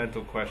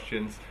fundamental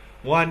questions.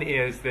 One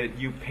is that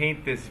you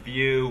paint this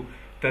view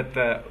that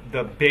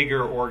the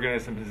bigger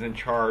organism is in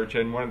charge,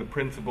 and one of the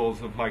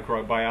principles of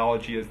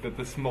microbiology is that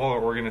the smaller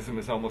organism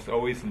is almost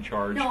always in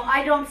charge. No,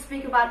 I don't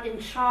speak about in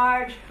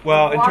charge.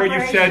 Well, until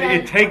you said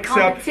it takes up,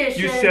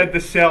 competition. you said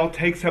the cell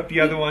takes up the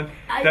other one.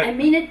 I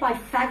mean it by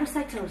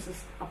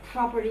phagocytosis, a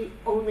property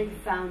only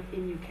found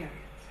in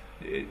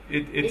eukaryotes.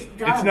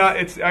 It's not.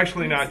 It's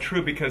actually not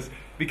true because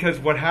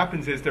what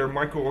happens is there are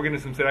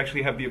microorganisms that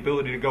actually have the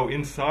ability to go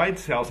inside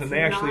cells and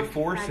they actually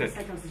force it.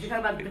 You're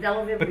talking about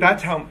bedellovibranus. But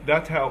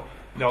that's how.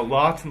 No,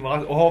 lots and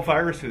lots. All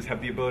viruses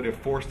have the ability to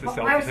force the cell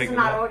to take viruses them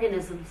are not out.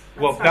 organisms.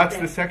 Well, that's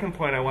the second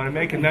point I want to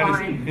make, and that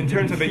is, in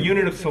terms of a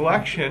unit of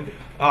selection,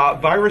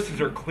 viruses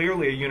are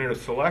clearly a unit of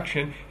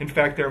selection. In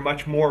fact, they're a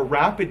much more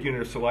rapid unit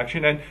of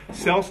selection, and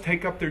cells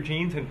take up their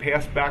genes and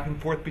pass back and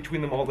forth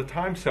between them all the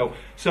time. So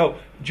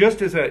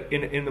just as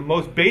in the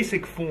most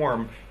basic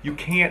form, you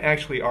can't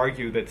actually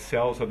argue that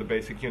cells are the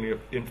basic unit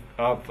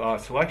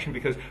of selection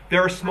because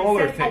there are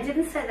smaller things. I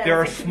didn't say that. There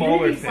I are said smaller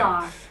communities things.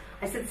 are.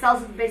 I said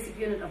cells are the basic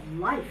unit of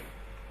life.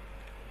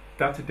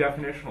 That's a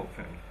definitional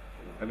thing.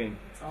 I mean,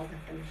 It's all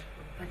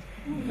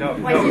definitional. no,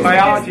 Wait, there's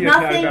biology is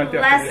not nothing about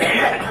less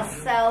definition. than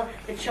a cell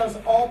that shows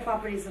all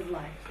properties of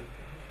life.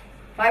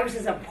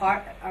 Viruses are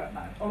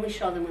only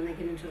show them when they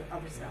get into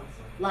other cells,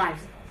 live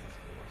cells.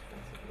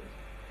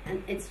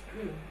 And it's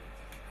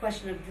a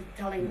question of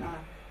telling a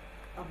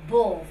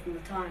bull from the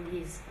time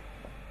he's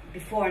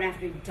before and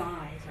after he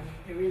dies. I mean,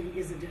 there really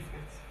is a difference.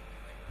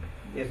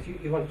 Yes,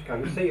 you want to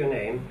come. Say your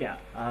name. Yeah,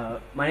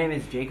 my name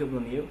is Jacob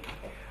Lemieux.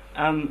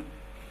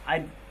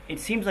 It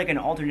seems like an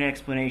alternate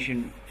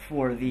explanation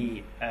for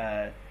the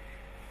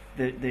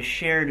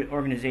shared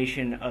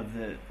organization of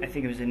the. I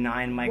think it was a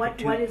 9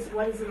 microtubule.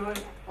 What is an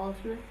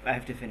alternate? I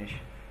have to finish.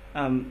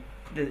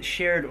 The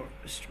shared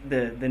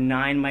the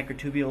 9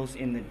 microtubules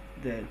in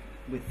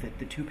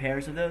the 2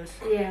 pairs of those.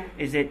 Yeah.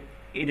 Is it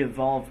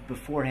evolved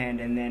beforehand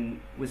and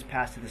then was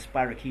passed to the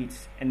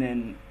spirochetes and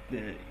then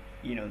the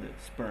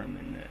sperm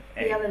and the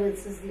egg. The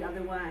evidence is the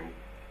other way.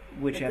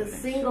 Which that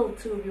evidence? The single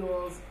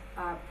tubules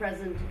are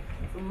present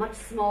from much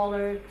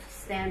smaller to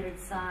standard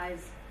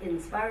size in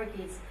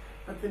spirochetes,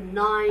 but the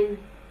 9+2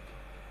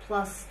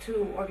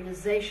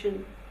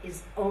 organization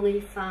is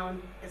only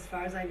found, as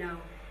far as I know,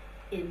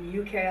 in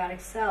eukaryotic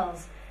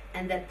cells,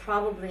 and that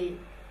probably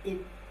it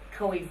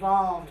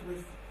co-evolved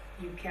with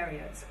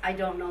eukaryotes. I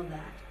don't know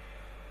that.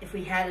 If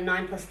we had a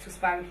 9+2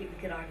 spirochete, we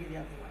could argue the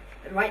other way.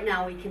 But right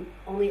now, we can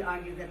only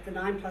argue that the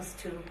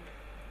 9+2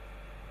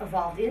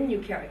 evolved in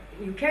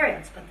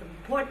eukaryotes. But the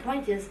important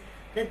point is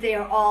that they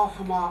are all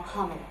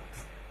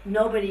homologs.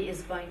 Nobody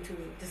is going to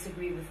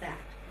disagree with that.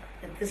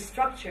 That this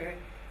structure,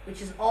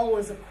 which is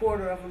always a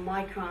quarter of a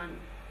micron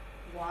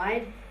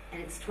wide and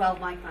it's 12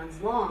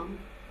 microns long,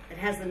 that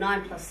has the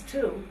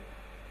 9+2,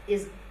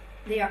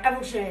 they are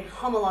evolutionary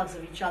homologs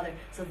of each other,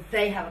 so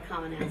they have a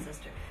common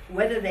ancestor.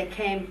 Whether they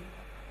came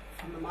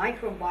from the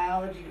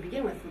microbiology to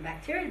begin with, from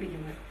bacteria to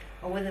begin with,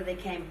 or whether they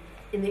came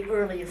in the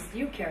earliest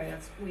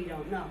eukaryotes, we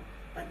don't know.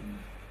 But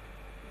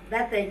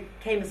that they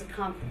came as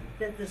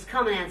that there's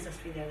common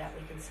ancestry there, that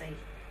we can say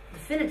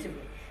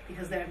definitively,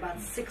 because there are about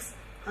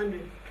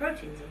 600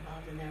 proteins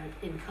involved in there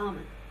in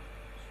common.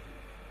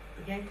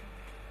 Okay?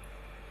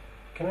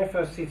 Can I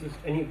first see if there's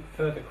any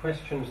further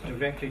questions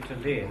directly to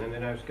Lynn, and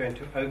then I was going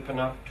to open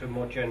up to a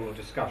more general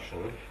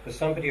discussion. There's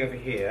somebody over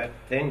here,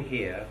 then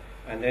here,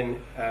 and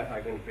then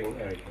I'm going to bring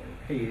Eric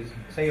in. Please,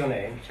 say your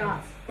name.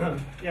 Charles.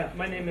 Yeah,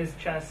 my name is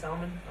Chaz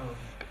Salmon.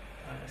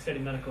 I study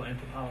medical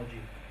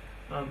anthropology.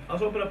 I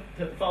was hoping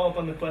to follow up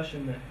on the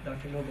question that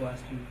Dr. Noble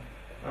asked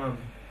you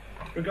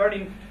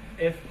regarding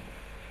if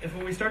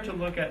when we start to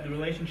look at the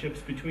relationships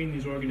between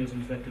these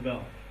organisms that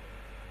develop,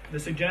 the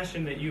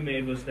suggestion that you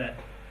made was that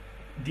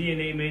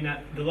DNA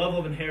the level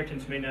of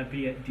inheritance may not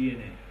be at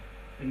DNA.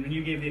 And when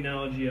you gave the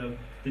analogy of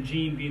the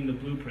gene being the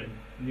blueprint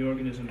and the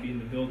organism being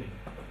the building,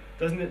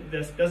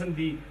 doesn't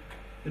the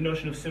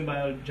notion of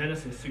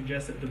symbiogenesis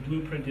suggest that the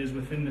blueprint is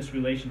within this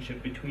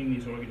relationship between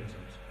these organisms?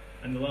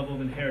 And the level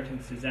of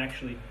inheritance is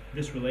actually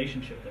this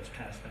relationship that's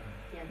passed down,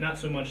 not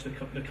so much the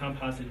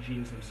composite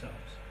genes themselves,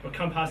 or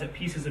composite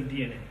pieces of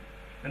DNA.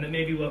 And that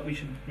maybe what we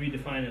should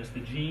redefine as the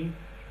gene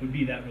would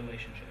be that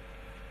relationship.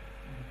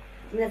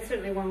 And that's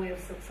certainly one way of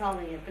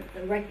solving it, but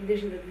the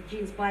recognition that the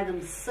genes by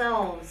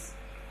themselves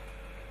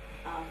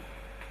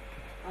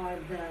or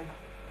the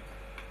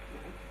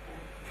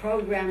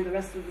program the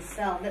rest of the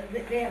cell.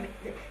 They have,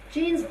 the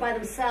genes by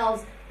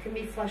themselves can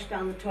be flushed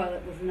down the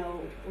toilet with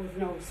no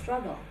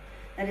struggle.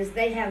 That is,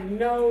 they have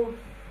no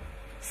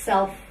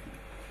self,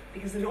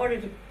 because in order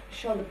to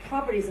show the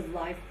properties of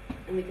life,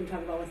 and we can talk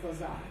about what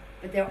those are,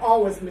 but they're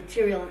always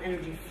material and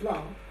energy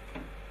flow,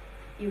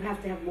 you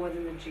have to have more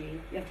than the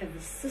gene. You have to have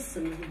the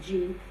system that the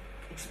gene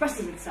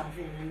expresses itself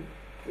in, and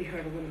we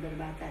heard a little bit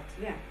about that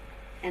today.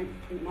 And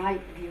in my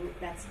view,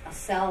 that's a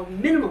cell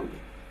minimally.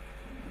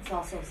 It's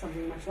also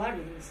something much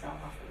larger than a cell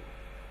often.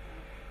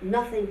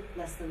 Nothing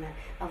less than that.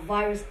 A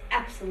virus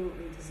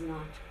absolutely does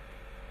not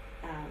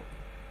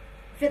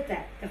fit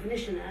that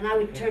definition. And I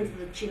would turn to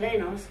the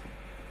Chilenos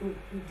who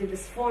did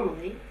this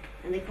formally,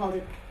 and they called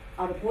it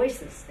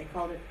autopoiesis. They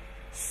called it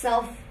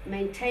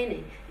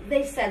self-maintaining.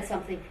 They said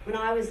something. When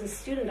I was a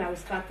student, I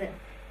was taught that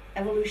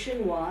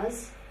evolution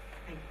was,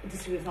 I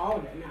disagree with all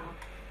of it now,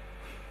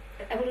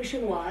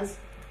 evolution was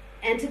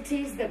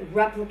entities that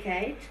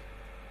replicate,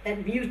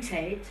 that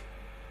mutate,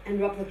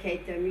 and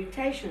replicate their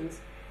mutations.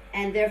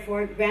 And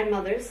therefore,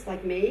 grandmothers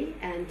like me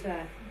and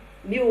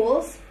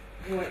mules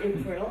who are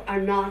infertile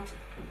are not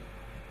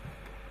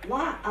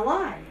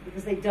alive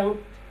because they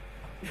don't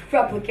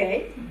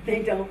replicate,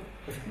 they don't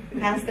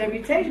pass their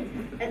mutations.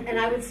 And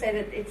I would say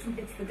that it's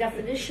the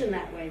definition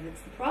that way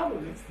that's the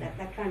problem. It's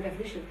that kind of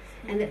definition.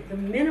 And that the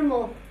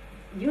minimal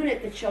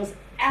unit that shows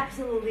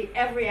absolutely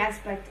every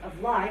aspect of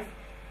life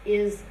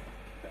is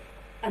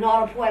an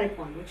autopoietic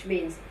one, which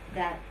means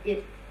that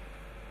it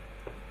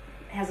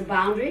has a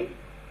boundary,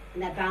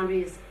 and that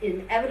boundary is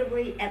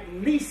inevitably at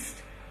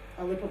least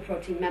a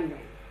lipoprotein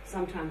membrane.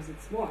 Sometimes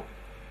it's more,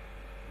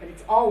 but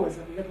it's always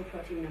a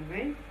lipoprotein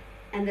membrane,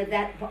 and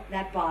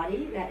that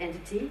body, that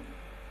entity,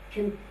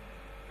 can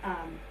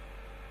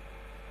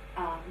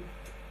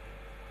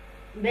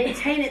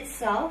maintain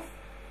itself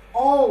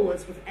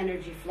always with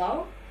energy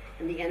flow,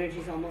 and the energy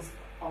is almost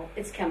all,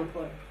 it's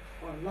chemical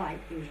or light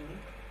usually,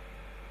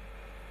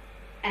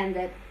 and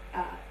that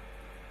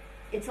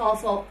it's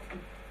also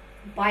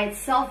by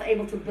itself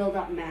able to build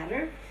up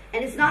matter,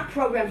 and it's not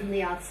programmed from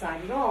the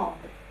outside at all.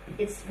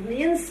 It's from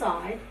the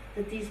inside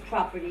that these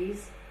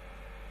properties,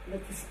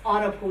 that this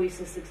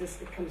autopoiesis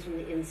exists. It comes from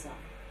the inside.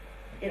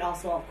 It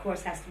also, of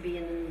course, has to be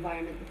in an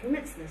environment that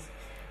permits this.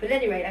 But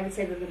at any rate, I would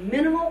say that the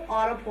minimal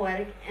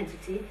autopoietic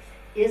entity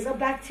is a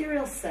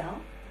bacterial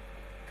cell.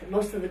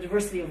 Most of the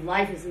diversity of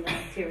life is in the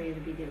bacteria to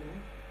begin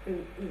with,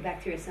 in the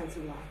bacteria sense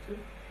of life,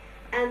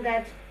 and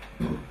that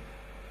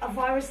a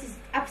virus is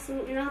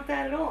absolutely not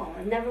that at all,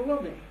 and never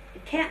will be.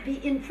 It can't be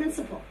in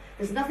principle.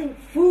 There's nothing,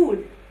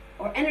 food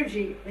or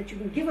energy, that you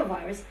can give a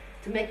virus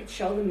to make it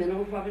show the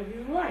minimal properties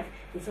of life.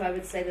 And so I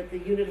would say that the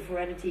unit of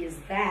heredity is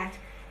that,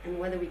 and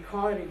whether we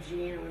call it a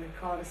gene or whether we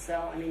call it a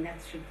cell, I mean,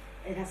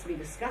 it has to be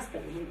discussed,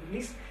 but we at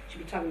least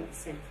should be talking about the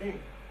same thing.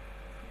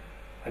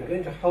 I'm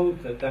going to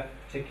hold that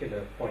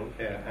particular point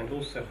there, and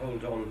also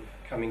hold on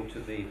coming to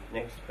the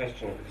next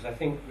question, because I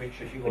think,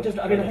 Richard, you want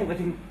I think we're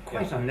getting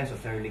quite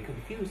unnecessarily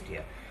confused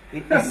here.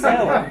 The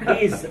cell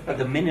is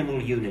the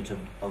minimal unit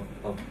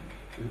of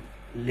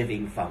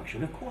living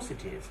function, of course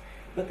it is,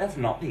 but that's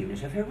not the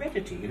unit of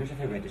heredity. Unit of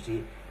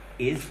heredity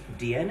is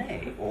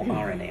DNA or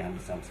RNA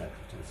under some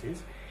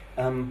circumstances.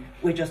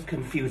 We're just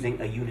confusing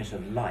a unit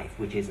of life,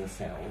 which is a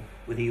cell,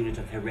 with a unit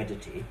of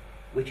heredity,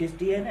 which is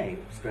DNA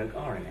stroke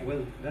RNA.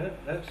 Well,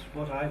 that's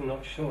what I'm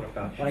not sure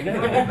about. I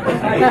know.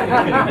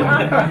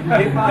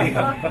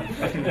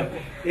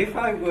 If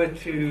I were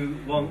to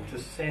want to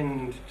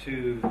send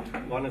to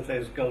one of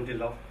those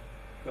Goldilocks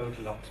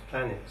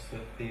planets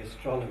that the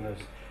astronomers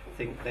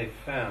think they've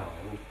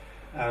found,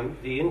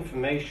 the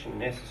information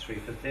necessary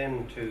for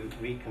them to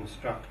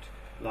reconstruct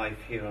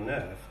life here on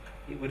Earth,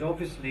 it would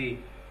obviously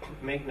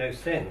make no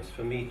sense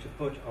for me to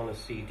put on a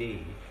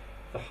CD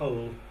the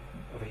whole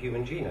of a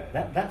human genome.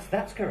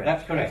 That's correct.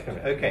 That's correct.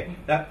 Okay,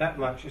 that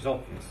much is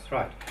obvious,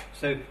 right?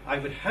 So I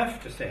would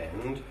have to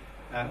send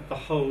the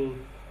whole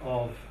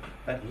of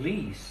at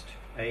least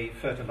a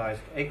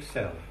fertilized egg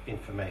cell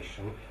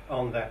information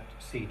on that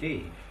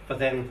CD for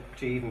them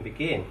to even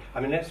begin. I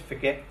mean, let's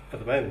forget for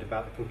the moment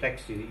about the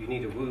complexity that you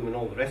need a womb and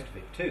all the rest of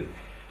it too.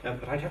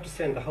 But I'd have to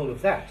send the whole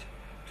of that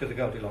to the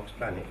Goldilocks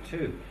planet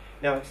too.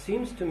 Now, it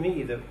seems to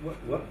me that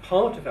what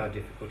part of our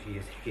difficulty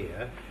is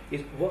here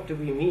is what do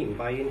we mean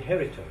by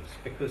inheritance?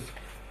 Because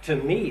to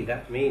me,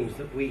 that means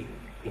that we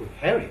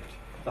inherit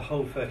the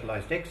whole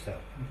fertilized egg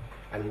cell.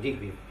 And indeed,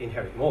 we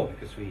inherit more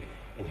because we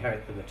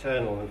inherit the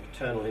maternal and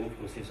paternal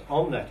influences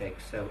on that egg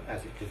cell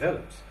as it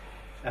develops.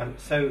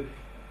 So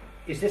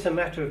is this a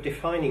matter of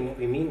defining what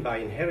we mean by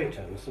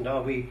inheritance? And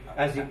are we,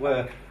 as it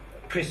were,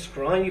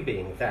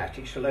 prescribing that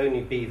it shall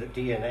only be that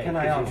DNA is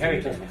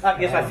inheritance?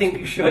 Yes, I think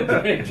you should,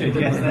 Richard.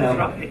 Yes, that's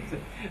right.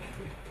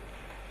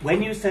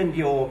 When you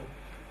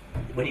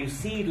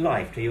seed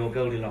life to your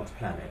Goldilocks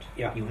planet,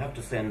 you have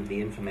to send the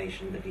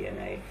information, the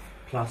DNA,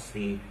 plus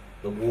the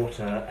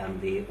water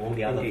and all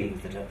the other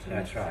things that are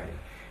necessary. Right.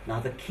 Now,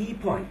 the key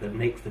point that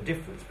makes the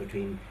difference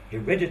between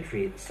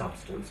hereditary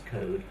substance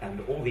code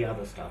and all the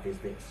other stuff is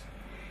this.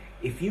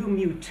 if you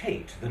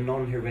mutate the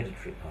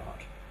non-hereditary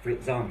part, for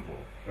example,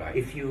 Right.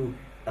 if you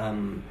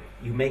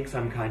you make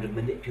some kind of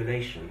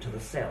manipulation to the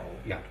cell,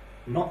 Yeah.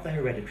 not the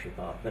hereditary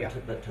part, but, Yeah.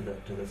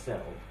 to the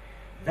cell,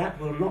 that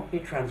will not be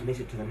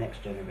transmitted to the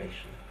next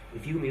generation.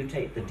 If you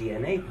mutate the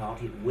DNA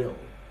part, it will.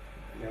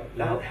 Yeah.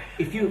 Now,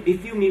 if you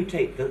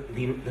mutate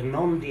the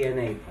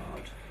non-DNA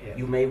part, Yes.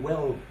 you may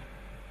well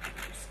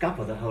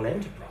scupper the whole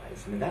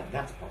enterprise. I mean,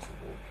 that's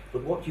possible.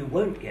 But what you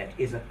won't get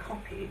is a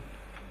copy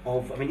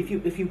of. I mean, if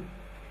you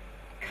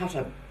cut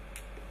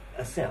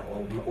a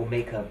cell or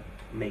make a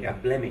Yeah.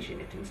 blemish in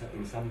it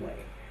in some way,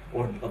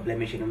 or a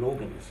blemish in an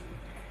organism,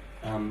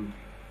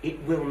 it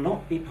will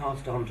not be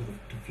passed on to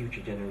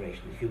future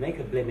generations. If you make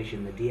a blemish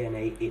in the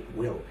DNA, it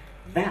will.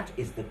 That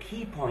is the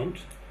key point.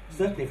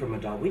 Certainly from a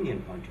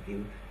Darwinian point of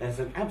view, there's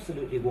an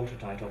absolutely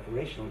watertight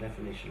operational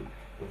definition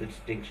of the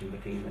distinction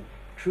between the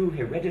true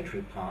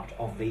hereditary part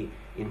of the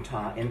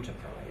entire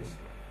enterprise.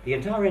 The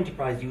entire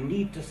enterprise you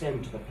need to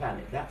send to the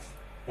planet.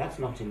 That's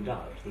not in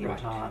doubt. The Right.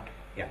 entire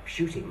Yeah.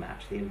 shooting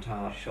match, the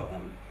entire. Sure.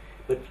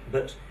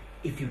 But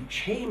if you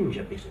change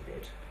a bit of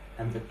it,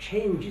 and the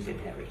change is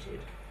inherited,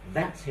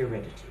 that's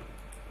heredity.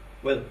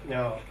 Well,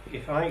 now,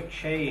 if I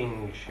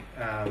change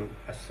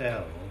a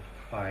cell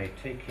by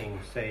taking,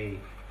 say,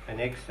 an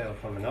egg cell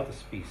from another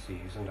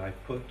species and I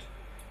put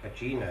a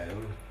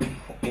genome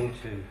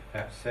into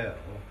that cell,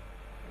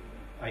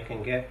 I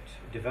can get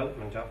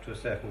development up to a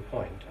certain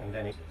point, and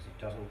then it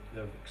doesn't.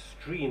 There are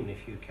extremely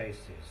few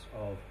cases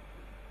of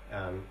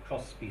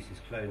cross-species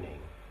cloning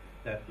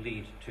that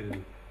lead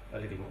to a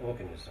living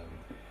organism.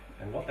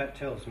 And what that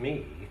tells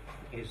me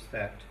is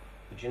that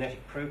the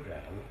genetic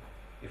program,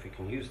 if we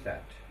can use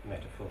that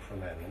metaphor for a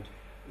moment,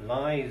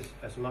 lies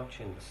as much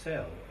in the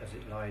cell as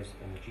it lies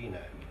in the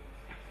genome.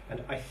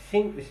 And I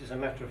think this is a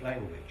matter of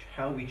language,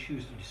 how we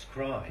choose to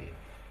describe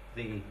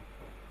the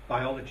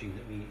biology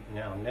that we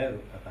now know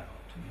about.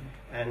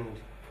 And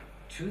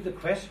to the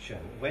question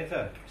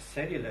whether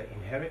cellular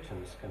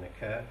inheritance can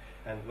occur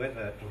and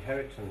whether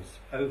inheritance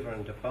over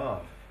and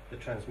above the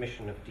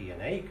transmission of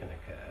DNA can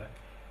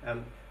occur,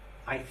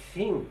 I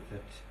think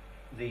that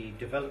the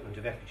development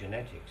of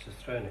epigenetics has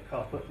thrown a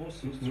cart with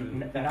horses through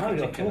that Now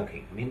you're particular-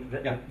 talking. I mean,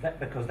 Yeah.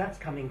 because that's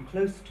coming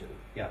close to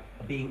Yeah.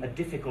 being a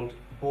difficult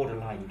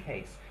borderline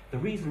case. The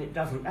reason it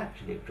doesn't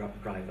actually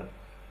drive a,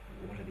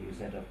 whatever you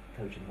said, a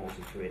coach and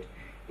horses through it,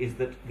 is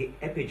that the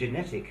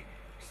epigenetic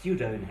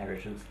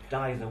pseudo-inheritance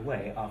dies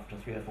away after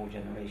 3 or 4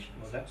 generations.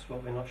 Well, that's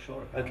what we're not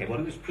sure about. Okay, well,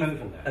 who's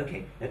proven that?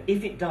 Okay, now,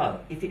 if it does,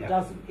 if it Yeah.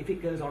 doesn't, if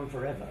it goes on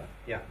forever,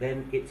 Yeah.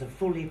 then it's a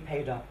fully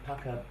paid up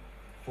pucker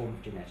form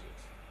of genetics.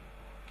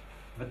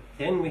 But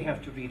then we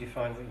have to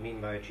redefine what we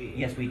mean by a gene.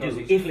 Yes, we because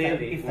do. It's If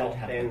clearly that not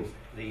happens.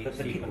 then the But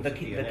sequence of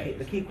DNA.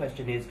 the key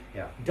question is,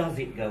 Yeah. does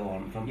it go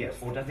on from, Yes,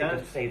 or does it that's-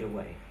 just fade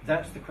away?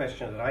 That's the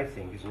question that I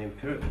think is an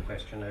empirical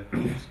question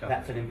open to discussion.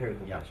 That's an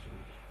empirical Yeah. question.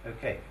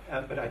 Okay,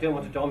 but I don't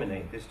want to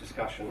dominate this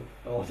discussion,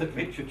 or that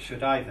Richard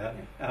should either.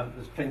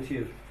 There's plenty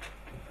of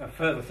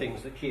further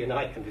things that he and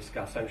I can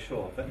discuss, I'm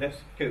sure. But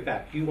let's go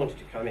back. You wanted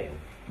to come in.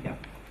 Yeah.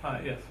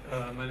 Hi, yes.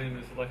 My name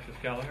is Alexis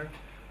Gallagher.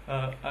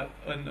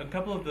 In a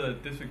couple of the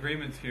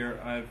disagreements here,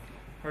 I've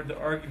heard the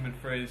argument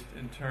phrased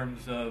in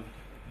terms of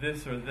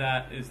this or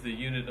that is the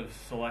unit of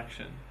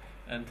selection.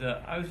 And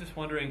I was just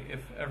wondering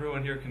if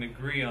everyone here can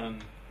agree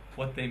on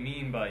what they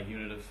mean by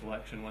unit of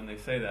selection when they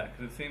say that,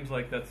 because it seems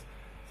like that's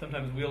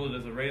sometimes wielded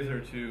as a razor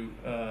to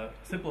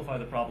simplify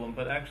the problem,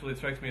 but actually it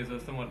strikes me as a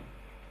somewhat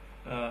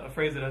a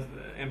phrase that has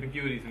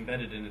ambiguities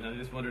embedded in it. I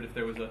just wondered if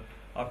there was a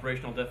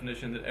operational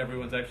definition that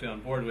everyone's actually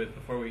on board with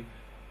before we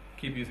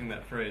keep using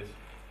that phrase.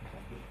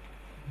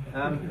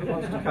 Who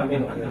wants to come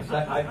in on this?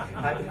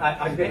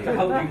 I'm going to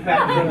hold you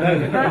back for a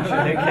moment,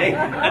 Richard, okay?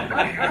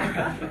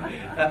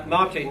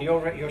 Martin,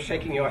 you're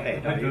shaking your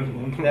head, are you?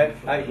 No,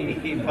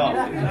 he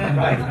passes.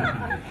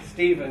 Right.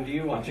 Stephen, do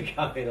you want to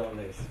come in on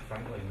this?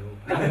 Frankly,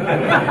 no.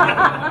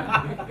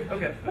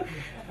 Okay.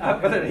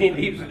 Well, he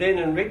leaves Lynn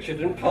and Richard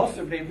and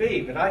possibly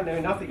me, but I know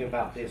nothing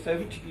about this.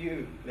 Over to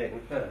you,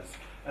 Lynn, first,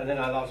 and then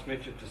I'll ask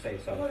Richard to say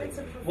something. Well, it's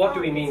a What do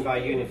we mean it's a by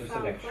unit of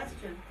profound selection?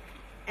 question.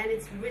 And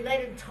it's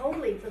related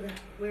totally to the.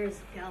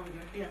 Where's Gallagher?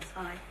 Yes,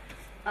 hi.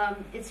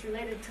 It's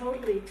related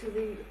totally to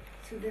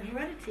the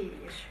heredity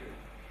issue.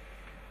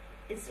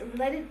 It's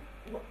related.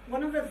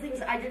 One of the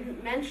things I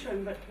didn't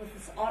mention, but with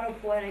this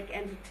autopoietic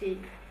entity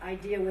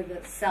idea where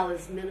the cell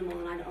is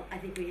minimal, and I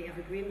think we have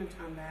agreement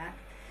on that,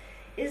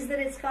 is that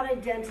it's got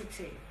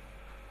identity.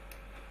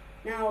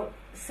 Now,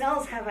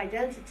 cells have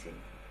identity,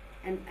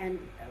 and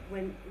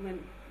when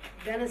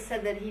Dennis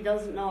said that he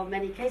doesn't know of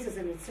many cases,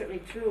 and it's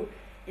certainly true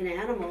in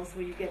animals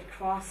where you get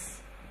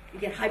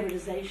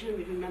hybridization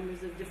between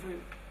members of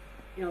different,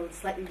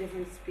 slightly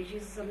different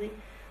species or something.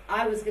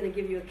 I was going to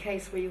give you a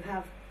case where you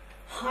have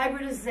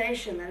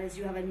hybridization, that is,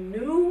 you have a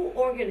new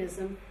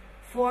organism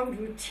formed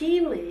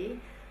routinely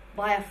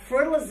by a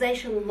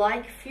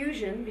fertilization-like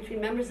fusion between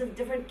members of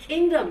different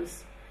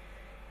kingdoms.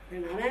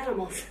 They're not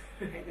animals,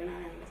 right? They're not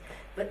animals.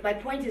 But my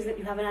point is that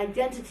you have an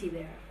identity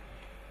there.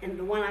 And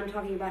the one I'm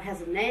talking about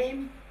has a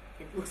name,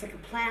 it looks like a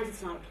plant,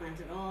 it's not a plant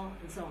at all,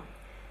 and so on.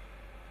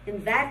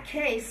 In that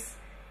case,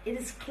 it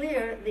is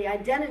clear the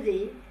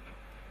identity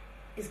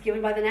is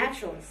given by the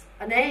naturalist.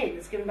 A name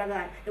is given by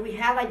that we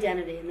have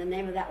identity, and the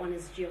name of that one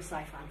is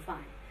geosiphon.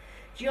 Fine.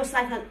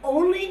 Geosiphon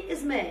only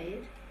is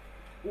made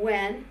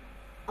when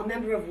a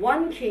member of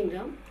one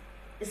kingdom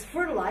is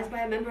fertilized by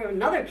a member of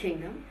another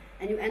kingdom,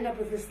 and you end up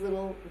with this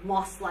little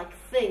moss-like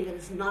thing that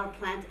is not a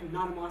plant and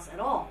not a moss at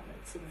all, but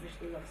it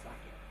superficially looks like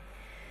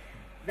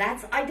it.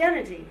 That's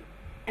identity.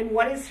 And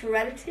what is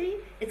heredity?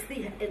 It's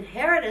the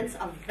inheritance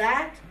of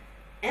that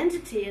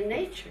entity in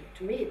nature.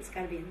 To me, it's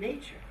got to be in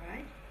nature,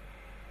 right?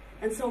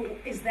 And so,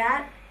 is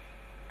that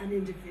an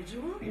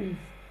individual?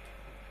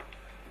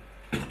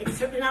 It's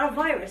certainly not a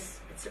virus.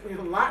 It's certainly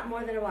a lot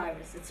more than a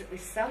virus. It's certainly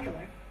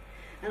cellular.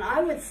 And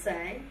I would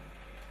say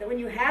that when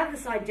you have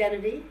this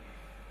identity,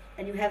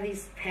 and you have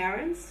these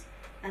parents,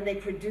 and they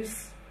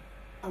produce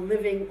a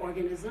living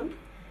organism,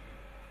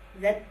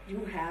 that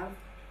you have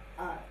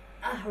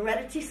a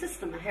heredity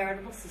system, a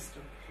heritable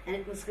system. And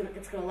it's going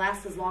to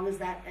last as long as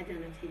that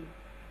identity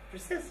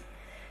persists.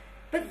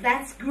 But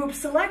that's group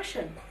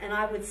selection. And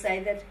I would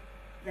say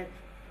that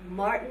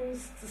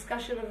Martin's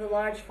discussion of the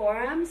large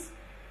forams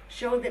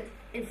showed that,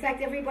 in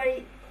fact,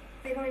 everybody,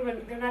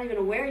 they're not even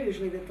aware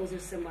usually that those are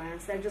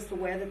symbionts. They're just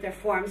aware that they're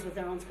forms with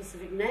their own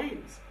specific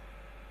names.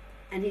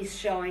 And he's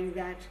showing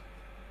that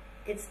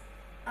it's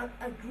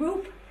a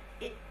group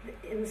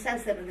in the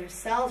sense that there's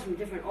cells from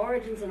different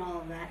origins and all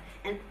of that.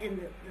 And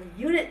the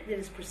unit that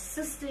is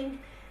persisting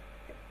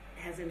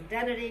has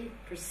identity,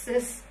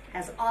 persists,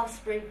 has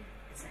offspring.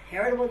 It's a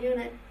heritable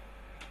unit,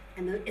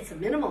 and it's a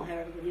minimal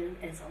heritable unit,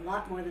 and it's a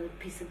lot more than a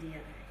piece of DNA.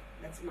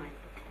 That's my opinion.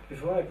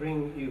 Before I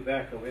bring you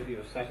back on whether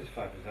you're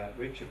satisfied with that,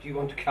 Richard, do you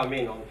want to come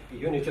in on the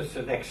unit of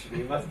selection?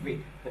 You must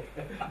be.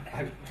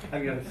 I've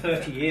got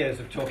 30 years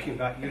of talking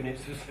about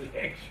units of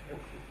selection.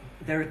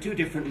 There are two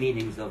different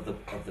meanings of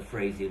the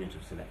phrase unit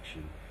of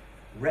selection: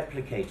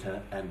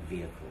 replicator and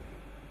vehicle.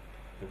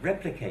 The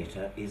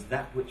replicator is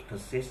that which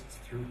persists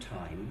through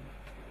time,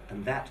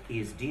 and that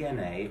is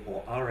DNA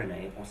or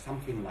RNA or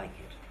something like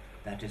it.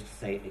 That is to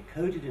say, a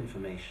coded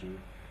information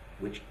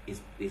which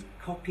is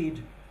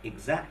copied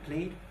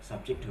exactly,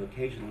 subject to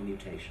occasional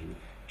mutation,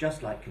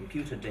 just like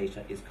computer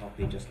data is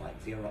copied, just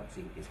like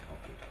Xeroxing is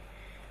copied.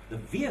 The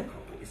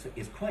vehicle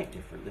is quite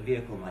different. The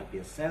vehicle might be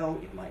a cell,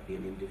 it might be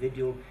an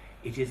individual.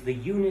 It is the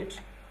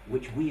unit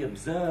which we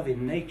observe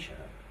in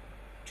nature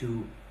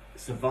to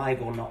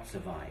survive or not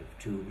survive,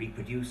 to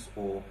reproduce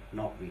or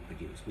not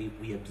reproduce.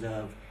 We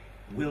observe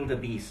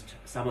wildebeest,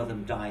 some of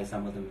them die,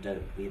 some of them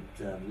don't. We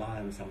observe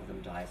lions, some of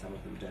them die, some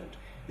of them don't.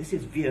 This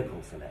is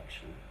vehicle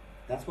selection.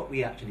 That's what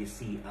we actually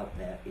see out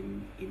there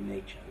in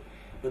nature.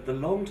 But the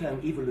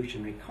long-term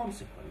evolutionary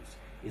consequence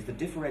is the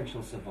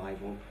differential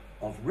survival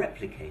of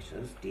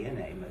replicators,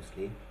 DNA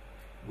mostly,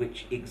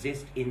 which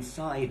exist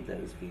inside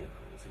those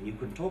vehicles. And you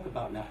can talk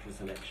about natural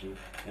selection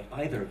at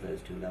either of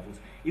those two levels.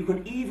 You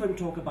can even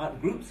talk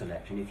about group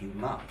selection if you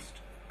must.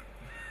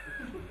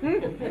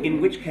 In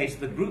which case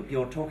the group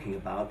you're talking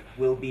about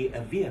will be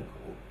a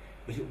vehicle,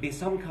 but it will be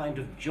some kind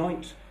of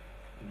joint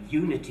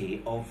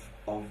unity of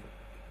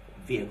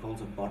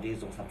vehicles, of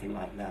bodies or something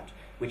like that,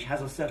 which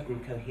has a certain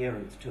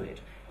coherence to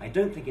it. I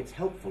don't think it's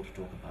helpful to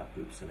talk about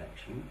group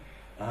selection,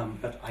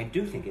 but I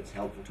do think it's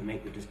helpful to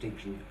make the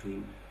distinction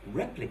between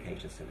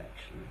replicator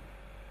selection,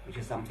 which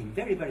is something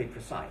very, very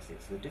precise.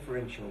 It's the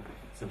differential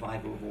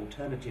survival of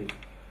alternative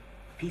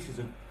pieces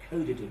of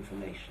coded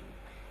information,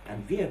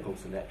 and vehicle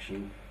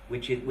selection,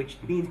 which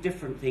means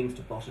different things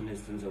to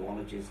botanists and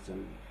zoologists,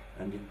 and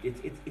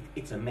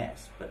it's a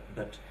mess.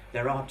 But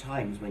there are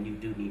times when you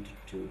do need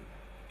to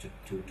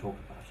talk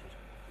about it.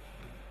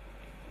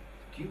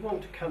 Do you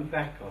want to come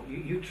back on?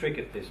 You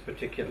triggered this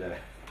particular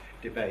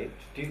debate.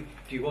 Do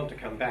you want to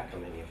come back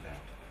on any of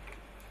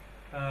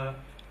that?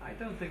 I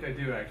don't think I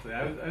do, actually.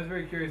 I was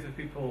very curious if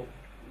people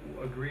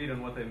agreed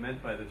on what they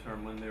meant by the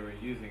term when they were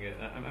using it.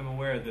 I'm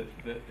aware that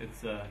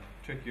it's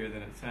trickier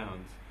than it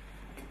sounds.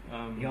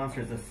 The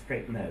answer is a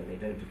straight no. They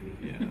don't agree.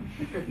 Yeah.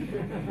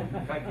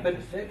 But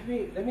let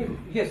me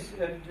yes.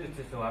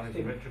 Just to elaborate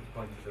on Richard's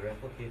point with the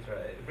replicator,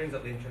 it brings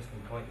up the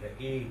interesting point that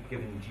a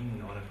given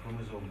gene on a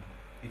chromosome,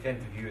 you tend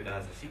to view it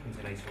as a sequence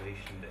in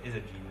isolation that is a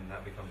gene, and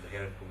that becomes a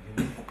heritable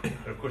unit.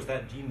 But of course,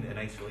 that gene in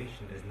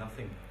isolation is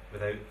nothing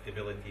without the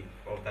ability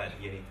of that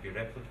DNA to be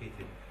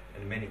replicated.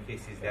 And in many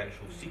cases, the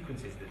actual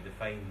sequences that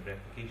define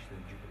replication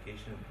and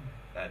duplication of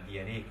that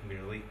DNA can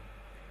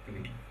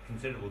be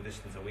considerable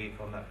distance away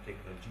from that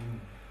particular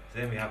gene. So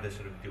then we have this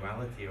sort of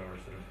duality or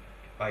sort of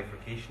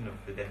bifurcation of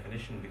the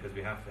definition, because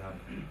we have to have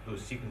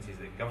those sequences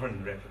that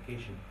govern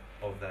replication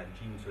of that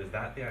gene. So is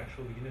that the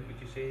actual unit, would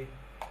you say?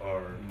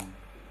 Or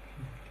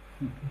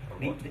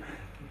what?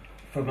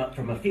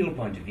 From a field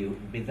point of view,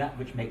 it would be that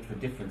which makes the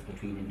difference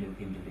between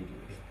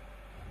individuals.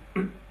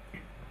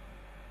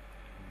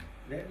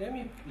 Let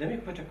me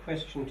put a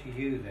question to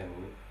you then,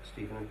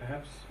 Stephen, and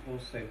perhaps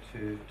also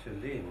to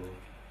Lynn.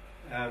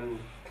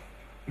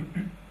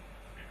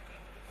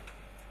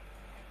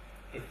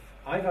 If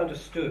I've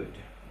understood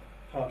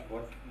part of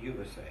what you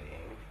were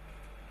saying,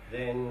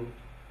 then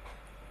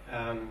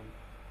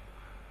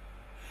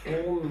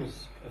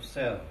forms of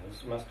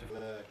cells must have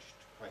emerged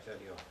quite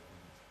early on.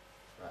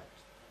 Right.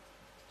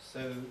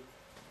 So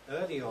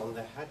early on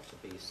there had to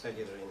be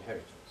cellular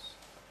inheritance.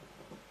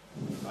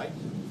 Right?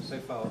 So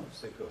far,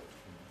 so good.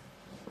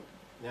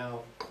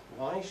 Now,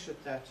 why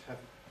should that have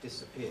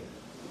disappeared?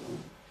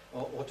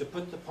 Or to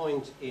put the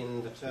point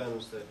in the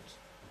terms that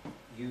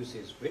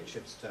uses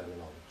Richard's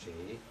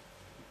terminology,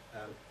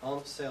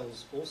 aren't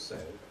cells also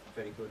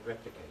very good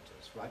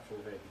replicators right from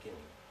the very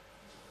beginning?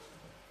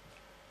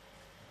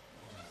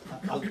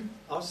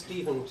 I'll ask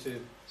Stephen to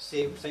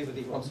say whether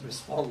he wants to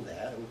respond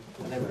there,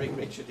 and then bring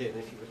Richard in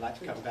if he would like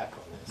to come back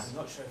on this. I'm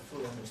not sure I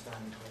fully understand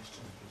the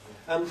question.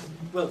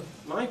 Well,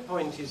 my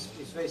point is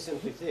very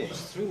simply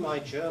this. Through my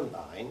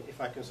germline, if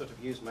I can sort of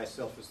use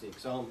myself as the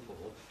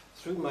example,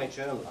 through my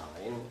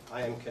germline,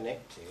 I am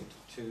connected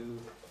to,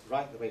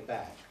 right the way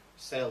back,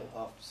 cell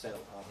after cell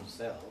after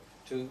cell,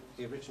 to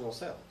the original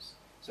cells.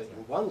 So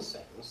in one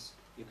sense,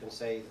 you can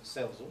say that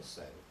cells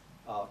also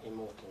are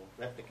immortal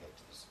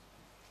replicators.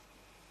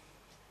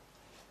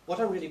 What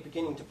I'm really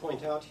beginning to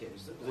point out here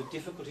is that the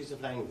difficulties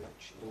of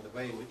language in the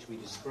way in which we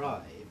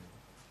describe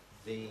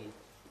the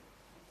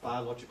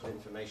biological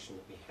information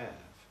that we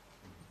have.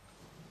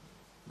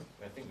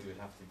 I think we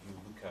would have to view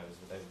Luca as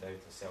without doubt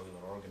a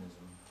cellular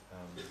organism,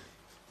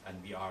 and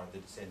we are the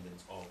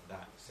descendants of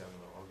that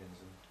cellular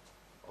organism,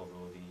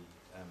 although the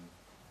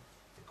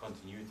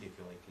continuity, if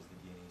you like, is the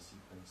DNA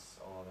sequence.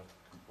 All other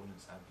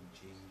components have been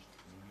changed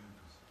and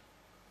moved.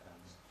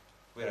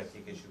 Where I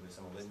take issue with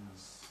some of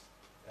Lynn's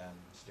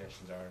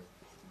suggestions are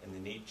in the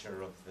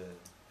nature of the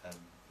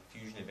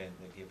fusion event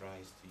that gave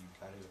rise to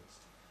eukaryotes.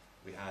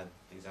 We had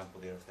the example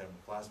there of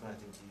thermoplasma, I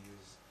think, to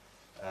use.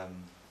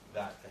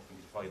 That, I think,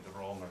 is probably the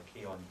wrong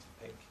archaeon to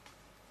pick.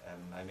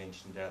 I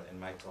mentioned in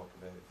my talk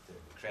about the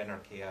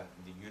Krenarchaea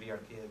and the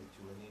Euryarchaea, the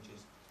two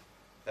lineages.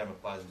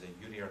 Thermoplasma is a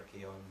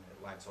Euryarchaeon. It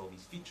lacks all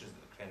these features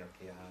that the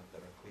Krenarchaea have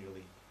that are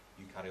clearly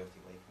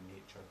eukaryotic-like in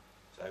nature.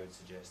 So I would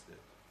suggest that,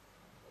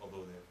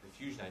 although the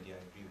fusion idea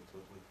I agree with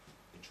totally,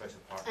 the choice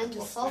of partner... And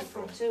the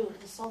sulfur, too.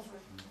 The sulfur,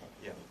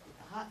 yeah.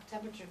 The hot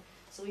temperature.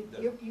 So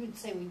you'd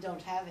say we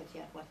don't have it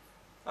yet. What?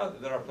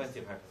 There are plenty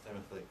of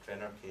hypothermophilic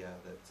Krenarchaea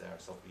that are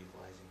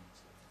self-utilizing.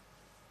 So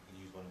you can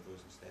use one of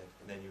those instead.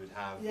 And then you would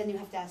have,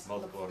 to ask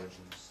multiple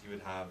origins. You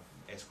would have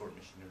escort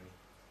machinery.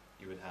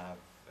 You would have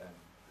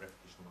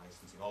replication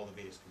licensing, all the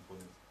various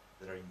components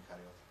that are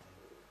eukaryotic.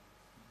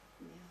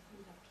 Yeah,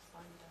 you'd have to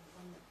find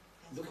one that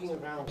has Looking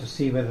around to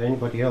see whether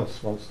anybody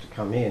else wants to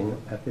come in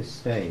at this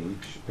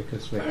stage,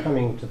 because we're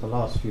coming to the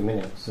last few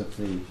minutes of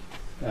the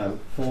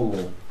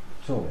formal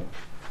talk.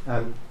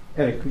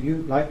 Eric, would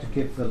you like to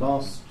give the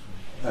last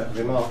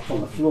remarks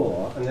on the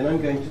floor, and then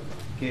I'm going to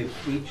give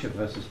each of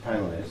us as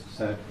panellists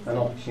an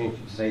opportunity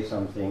to say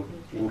something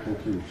in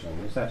conclusion.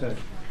 Is that a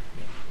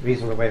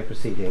reasonable way of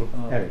proceeding?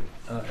 Eric?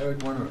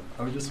 Eric Warner,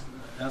 I was just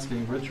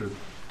asking Richard,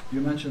 you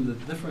mentioned the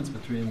difference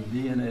between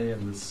DNA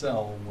and the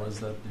cell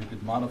was that you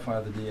could modify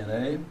the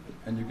DNA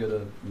and you get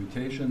a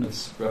mutation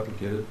that's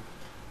replicated.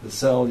 The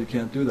cell, you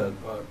can't do that.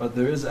 But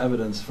there is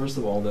evidence, first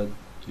of all, that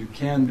you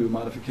can do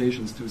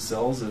modifications to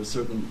cells. There's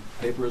certain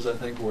papers, I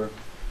think, where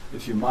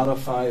if you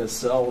modify a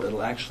cell,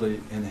 it'll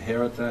actually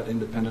inherit that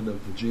independent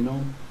of the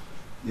genome.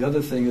 The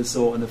other thing is,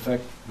 so in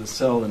effect, the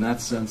cell in that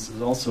sense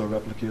is also a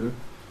replicator.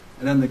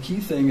 And then the key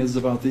thing is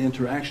about the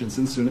interaction.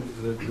 Since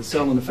the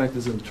cell, in effect,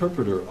 is an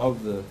interpreter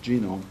of the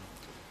genome,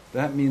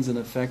 that means, in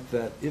effect,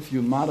 that if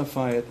you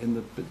modify it in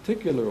the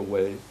particular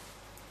way,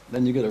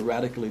 then you get a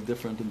radically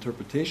different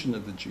interpretation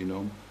of the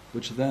genome,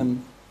 which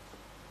then,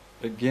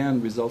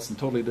 again, results in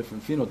totally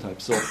different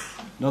phenotypes. So,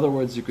 in other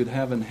words, you could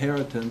have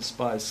inheritance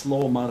by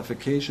slow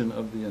modification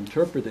of the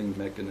interpreting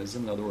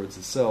mechanism, in other words,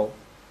 the cell,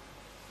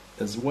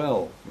 as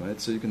well,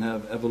 right? So you can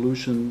have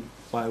evolution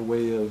by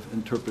way of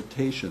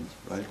interpretation,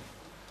 right?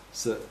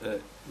 So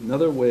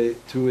another way,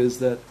 too, is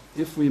that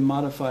if we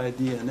modify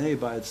DNA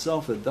by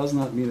itself, it does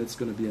not mean it's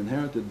going to be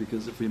inherited,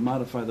 because if we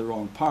modify the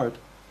wrong part,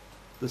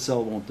 the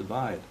cell won't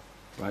divide,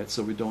 right?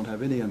 So we don't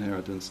have any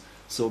inheritance.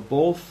 So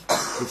both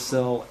the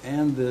cell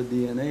and the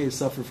DNA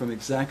suffer from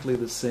exactly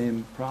the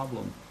same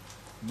problem.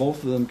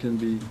 Both of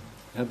them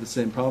have the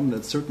same problem,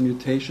 that certain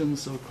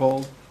mutations,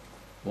 so-called,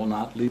 will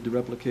not lead to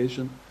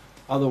replication.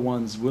 Other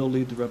ones will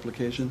lead to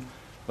replication.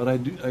 But I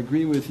do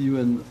agree with you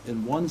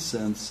in one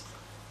sense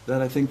that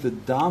I think the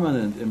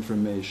dominant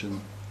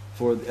information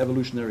for the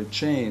evolutionary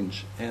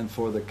change and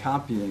for the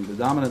copying, the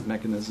dominant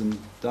mechanism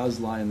does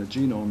lie in the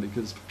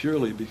genome,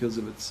 purely because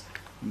of its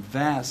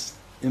vast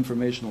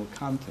informational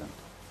content,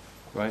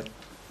 right?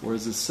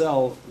 Whereas a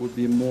cell would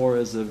be more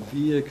as a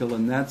vehicle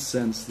in that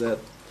sense that,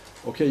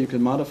 okay, you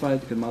can modify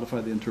it, you can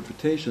modify the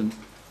interpretation,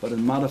 but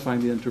in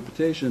modifying the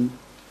interpretation,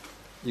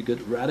 you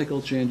get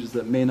radical changes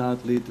that may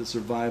not lead to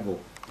survival,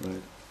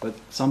 right? But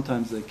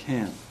sometimes they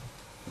can.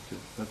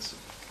 Okay, that's...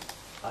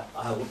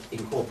 I'll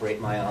incorporate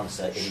my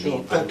answer in sure.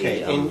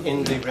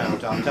 In the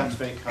roundup. That's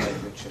very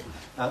kind, Richard.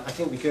 I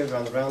think we go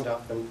around the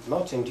roundup. And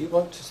Martin, do you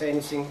want to say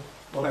anything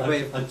By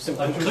way of some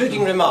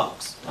concluding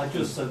remarks. I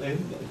just said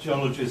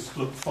geologists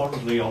look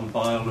fondly on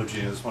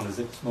biology as one of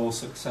its more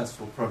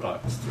successful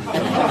products.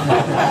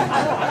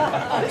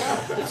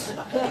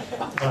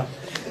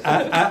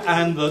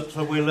 And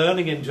that we're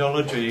learning in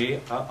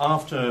geology,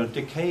 after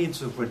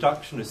decades of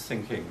reductionist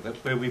thinking, that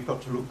where we've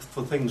got to look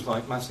for things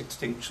like mass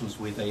extinctions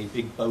with a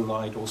big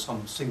bolide or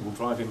some single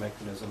driving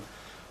mechanism,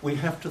 we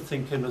have to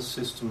think in a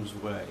systems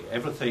way.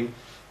 Everything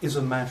is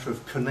a matter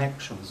of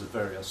connections of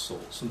various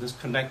sorts, and this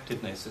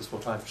connectedness is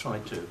what I've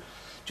tried to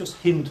just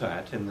hint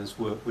at in this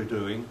work we're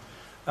doing.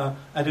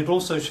 And it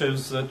also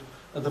shows that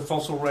the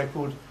fossil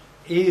record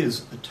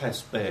is a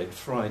test bed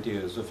for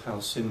ideas of how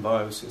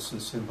symbiosis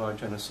and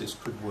symbiogenesis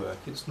could work.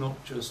 It's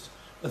not just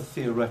a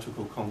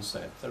theoretical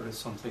concept. There is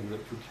something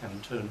that you can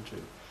turn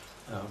to.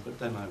 But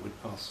then I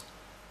would pass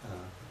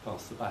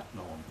the baton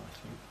on, I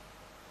think.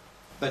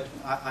 But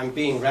I'm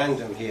being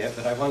random here,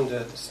 but I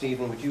wonder,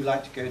 Stephen, would you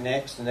like to go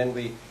next? And then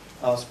we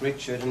ask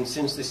Richard, and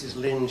since this is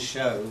Lynn's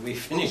show, we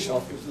finish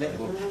off with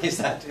Lynn. Is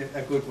that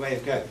a good way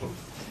of going?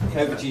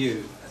 Over to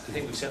you. I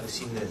think we've certainly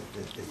seen the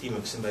theme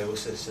of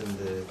symbiosis and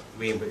the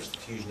way in which the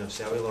fusion of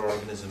cellular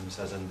organisms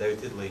has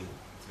undoubtedly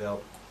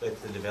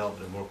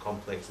developed in more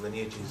complex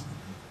lineages.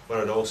 But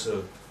I'd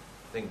also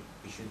think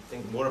we should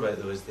think more about,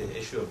 though, is the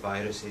issue of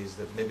viruses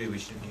that maybe we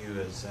should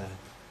view as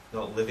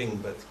not living,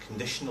 but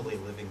conditionally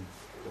living.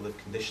 They live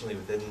conditionally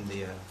within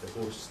the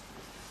host,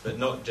 but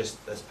not just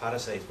as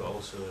parasites, but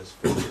also as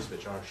forces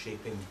which are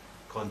shaping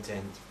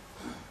content,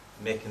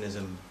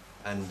 mechanism,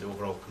 and the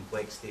overall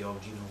complexity of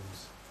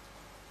genomes.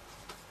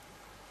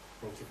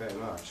 Thank you very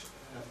much.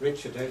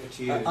 Richard, over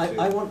to you.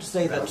 I want to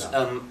say that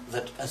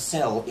that a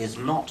cell is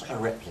not a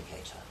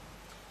replicator.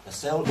 A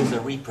cell is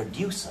a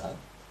reproducer,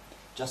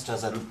 just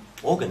as an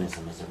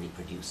organism is a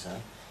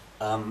reproducer.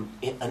 An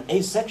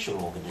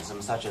asexual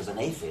organism, such as an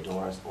aphid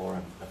or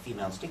a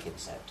female stick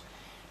insect,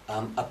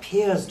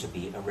 appears to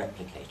be a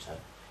replicator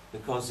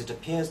because it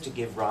appears to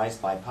give rise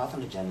by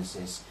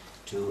parthenogenesis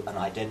to an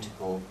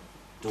identical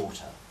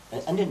daughter.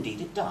 And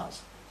indeed it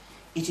does.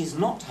 It is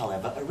not,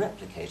 however, a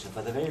replicator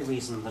for the very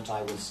reason that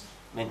I was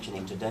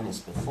mentioning to Denis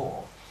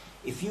before.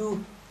 If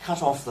you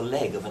cut off the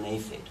leg of an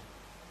aphid,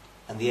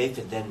 and the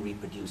aphid then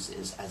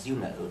reproduces, as you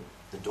know,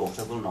 the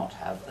daughter will not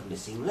have a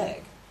missing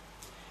leg.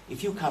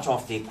 If you cut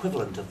off the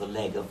equivalent of the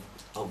leg of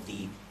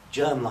the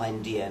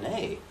germline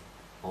DNA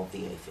of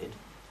the aphid,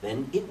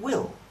 then it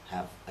will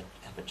have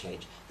a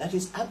change. That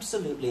is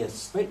absolutely a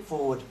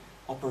straightforward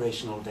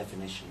operational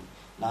definition.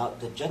 Now,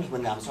 the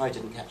gentleman, I'm sorry I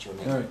didn't catch your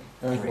name.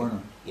 Eric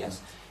Warner. Yes.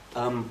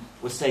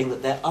 Was saying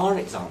that there are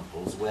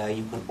examples where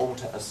you can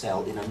alter a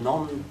cell in a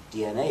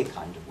non-DNA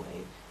kind of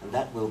way, and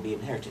that will be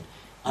inherited.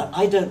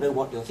 I don't know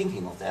what you're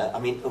thinking of there. I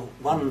mean,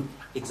 one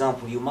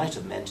example you might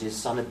have meant is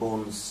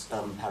Sonneborn's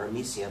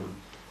paramecium,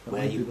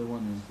 where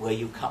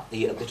you cut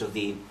a bit of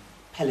the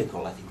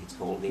pellicle, I think it's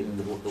called, the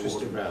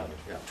twist it round.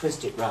 Yeah.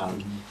 Twist it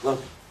round. Well,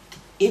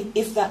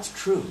 if that's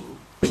true,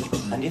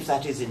 and if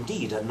that is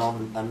indeed a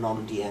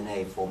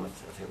non-DNA form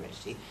of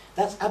heredity,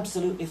 that's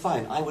absolutely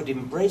fine. I would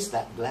embrace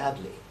that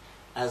gladly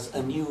as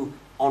a new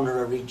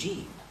honorary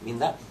gene. I mean,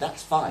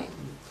 that's fine.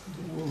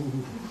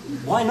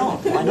 Why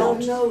not? Why not?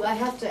 No, I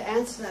have to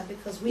answer that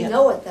because we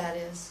know what that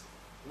is.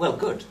 Well,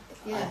 good.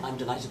 Yeah. I'm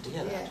delighted to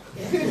hear that.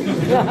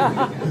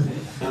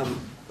 Yeah.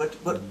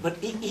 But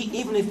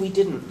even if we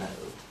didn't know,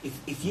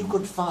 if you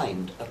could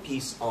find a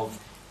piece of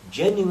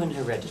genuine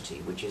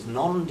heredity which is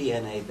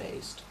non-DNA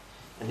based,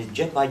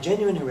 and by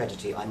genuine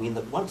heredity I mean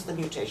that once the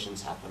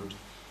mutations happened,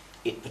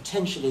 it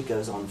potentially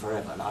goes on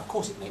forever. Now, of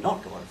course, it may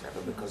not go on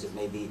forever because it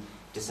may be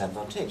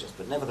disadvantageous,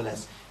 but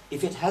nevertheless,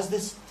 if it has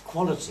this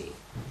quality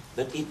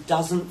that it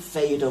doesn't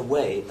fade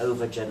away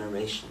over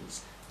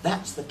generations,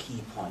 that's the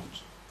key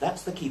point.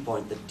 That's the key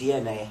point that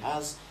DNA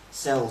has,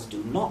 cells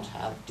do not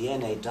have,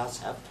 DNA does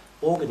have,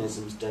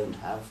 organisms don't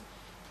have.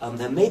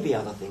 There may be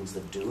other things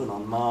that do, and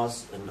on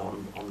Mars and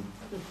on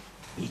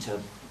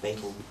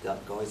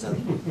Betelgeuse,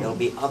 there'll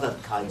be other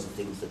kinds of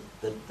things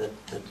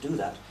that do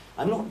that.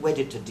 I'm not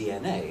wedded to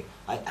DNA.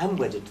 I am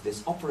wedded to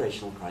this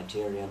operational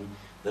criterion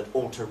that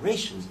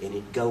alterations in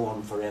it go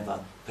on forever,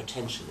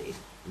 potentially.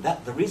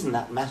 The reason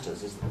that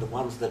matters is that the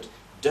ones that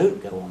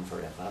don't go on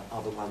forever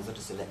are the ones that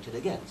are selected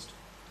against.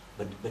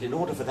 But in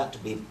order for that to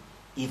be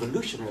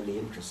evolutionarily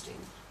interesting,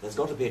 there's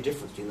got to be a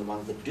difference between the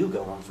ones that do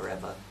go on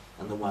forever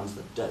and the ones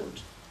that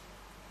don't.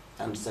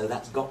 And so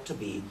that's got to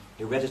be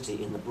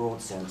heredity in the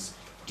broad sense.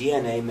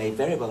 DNA may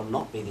very well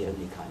not be the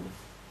only kind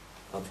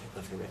of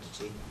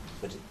heredity,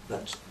 but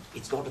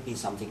it's got to be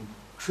something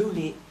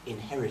truly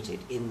inherited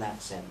in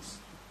that sense.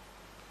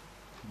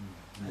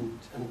 And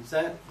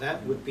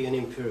that would be an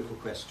empirical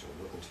question,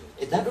 wouldn't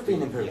it? That would be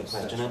an empirical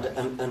question,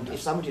 and if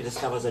somebody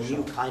discovers a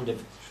new kind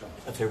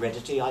of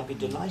heredity, I'd be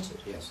delighted.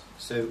 Yes.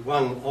 So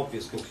one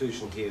obvious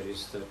conclusion here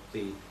is that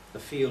the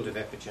field of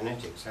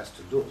epigenetics has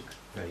to look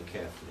very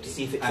carefully to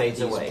see if it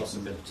fades away.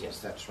 Possibilities. Yes,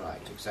 that's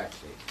right.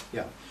 Exactly.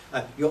 Yeah.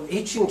 You're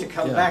itching to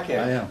come back,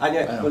 Eric. I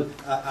am. Well,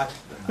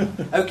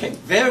 okay.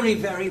 Very,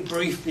 very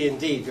briefly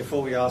indeed,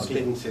 before we ask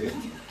Lynn to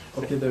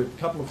Okay, there are a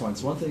couple of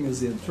points. One thing is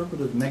the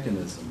interpretive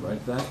mechanism,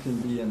 right? That can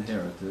be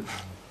inherited,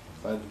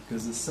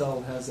 because the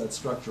cell has that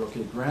structure.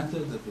 Okay,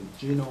 granted that the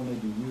genome may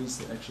be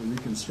used to actually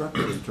reconstruct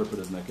the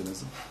interpretive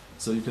mechanism,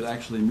 so you could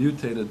actually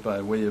mutate it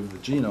by way of the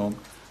genome,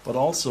 but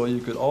also you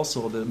could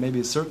also, there may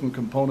be certain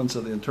components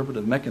of the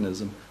interpretive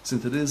mechanism,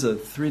 since it is a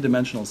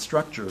three-dimensional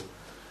structure,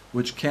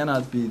 which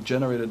cannot be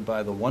generated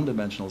by the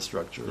one-dimensional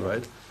structure,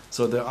 right?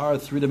 So there are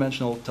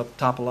three-dimensional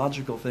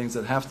topological things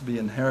that have to be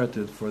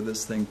inherited for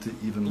this thing to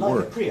even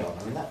work. Like a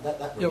prion, I mean,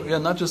 that really Yeah,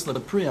 not just like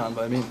a prion,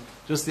 but I mean,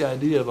 just the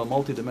idea of a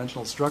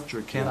multidimensional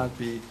structure cannot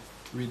be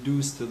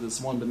reduced to this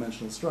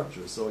one-dimensional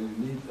structure. So you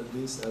need, at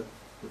least at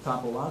the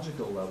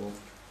topological level,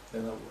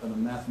 in a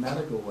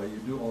mathematical way, you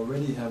do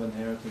already have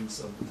inheritance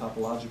of the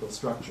topological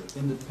structure,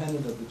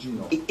 independent of the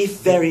genome. If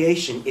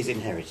variation is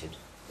inherited.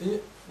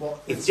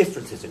 Well, if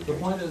difference is inherited.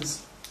 The point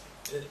is,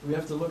 we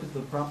have to look at the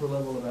proper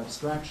level of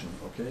abstraction,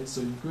 okay?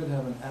 So you could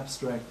have an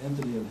abstract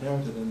entity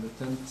inherited in the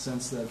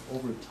sense that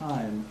over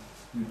time,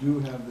 you do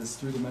have this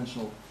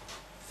three-dimensional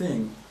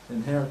thing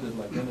inherited,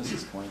 like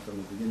Dennis's point from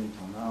the beginning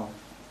till now,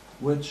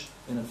 which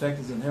in effect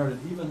is inherited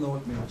even though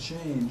it may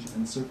change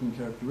in certain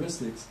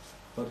characteristics,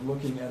 but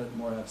looking at it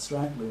more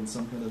abstractly in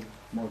some kind of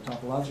more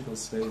topological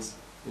space,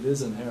 it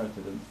is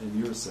inherited in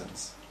your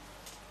sense.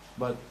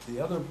 But the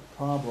other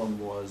problem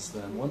was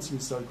then, once we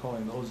start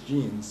calling those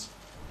genes,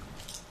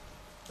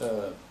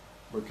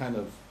 we're kind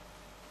of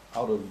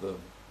out of the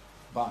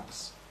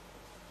box.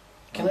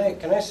 Can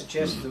I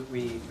suggest that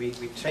we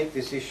take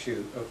this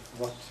issue of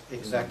what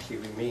exactly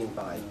we mean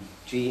by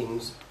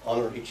genes,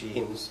 honorary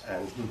genes,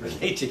 and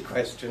related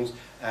questions,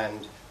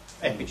 and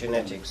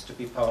epigenetics to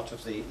be part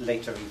of the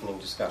later evening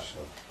discussion.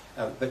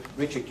 But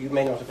Richard, you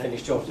may not have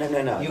finished yours.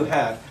 No. You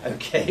have.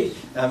 Okay.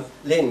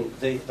 Lynn,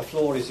 the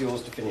floor is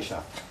yours to finish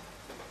up.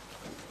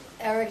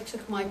 Eric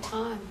took my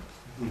time.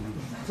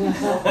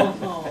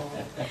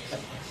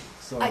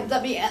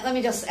 Let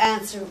me just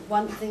answer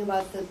one thing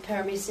about the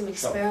paramecium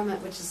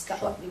experiment, which is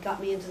what got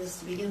me into this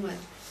to begin with.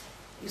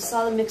 You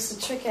saw the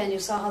Mixotricha, and you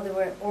saw how there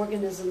were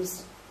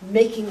organisms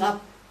making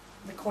up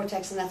the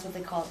cortex, and that's what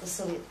they call it, the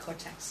ciliate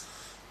cortex.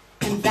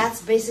 And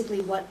that's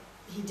basically what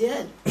he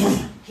did.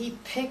 He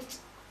picked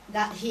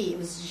that it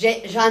was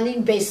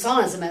Janine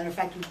Besson, as a matter of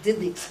fact, who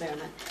did the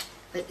experiment.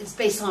 But it's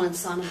Besson and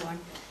Sonneborn.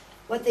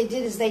 What they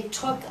did is they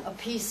took a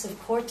piece of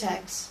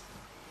cortex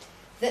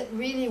that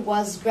really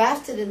was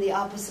grafted in the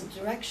opposite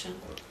direction,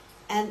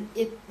 and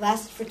it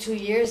lasted for 2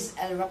 years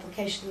at a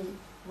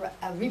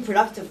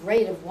reproductive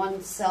rate of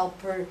 1 cell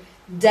per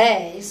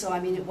day. So I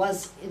mean, it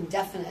was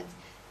indefinite,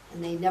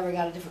 and they never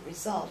got a different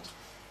result.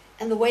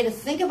 And the way to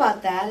think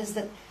about that is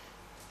that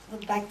the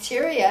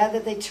bacteria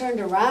that they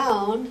turned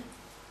around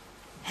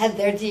had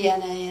their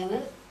DNA in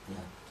it.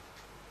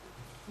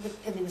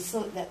 I mean,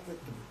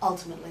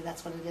 ultimately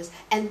that's what it is,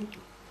 and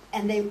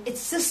it's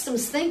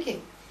systems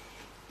thinking.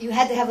 You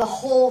had to have the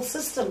whole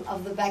system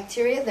of the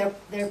bacteria,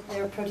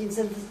 their protein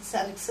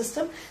synthetic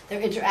system,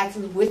 they're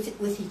interacting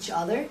with each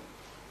other,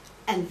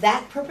 and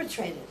that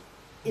perpetrated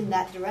in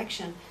that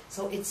direction.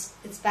 So it's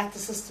back to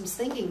systems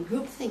thinking,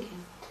 group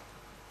thinking.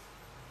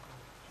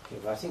 Okay,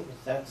 well, I think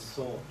with that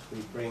thought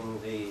we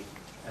bring the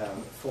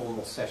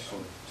formal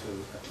session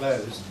to a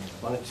close.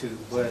 1 or 2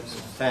 words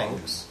of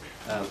thanks.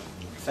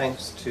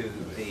 Thanks to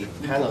the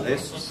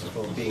panelists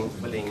for being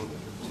willing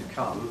to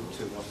come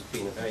to what has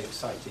been a very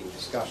exciting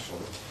discussion,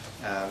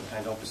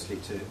 and obviously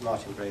to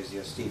Martin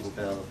Brasier, Stephen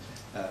Bell,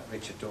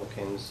 Richard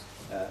Dawkins,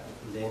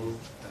 Lynn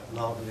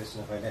Margulis,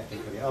 and if I left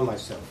anybody,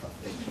 myself, I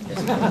think.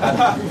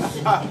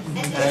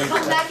 And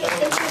come back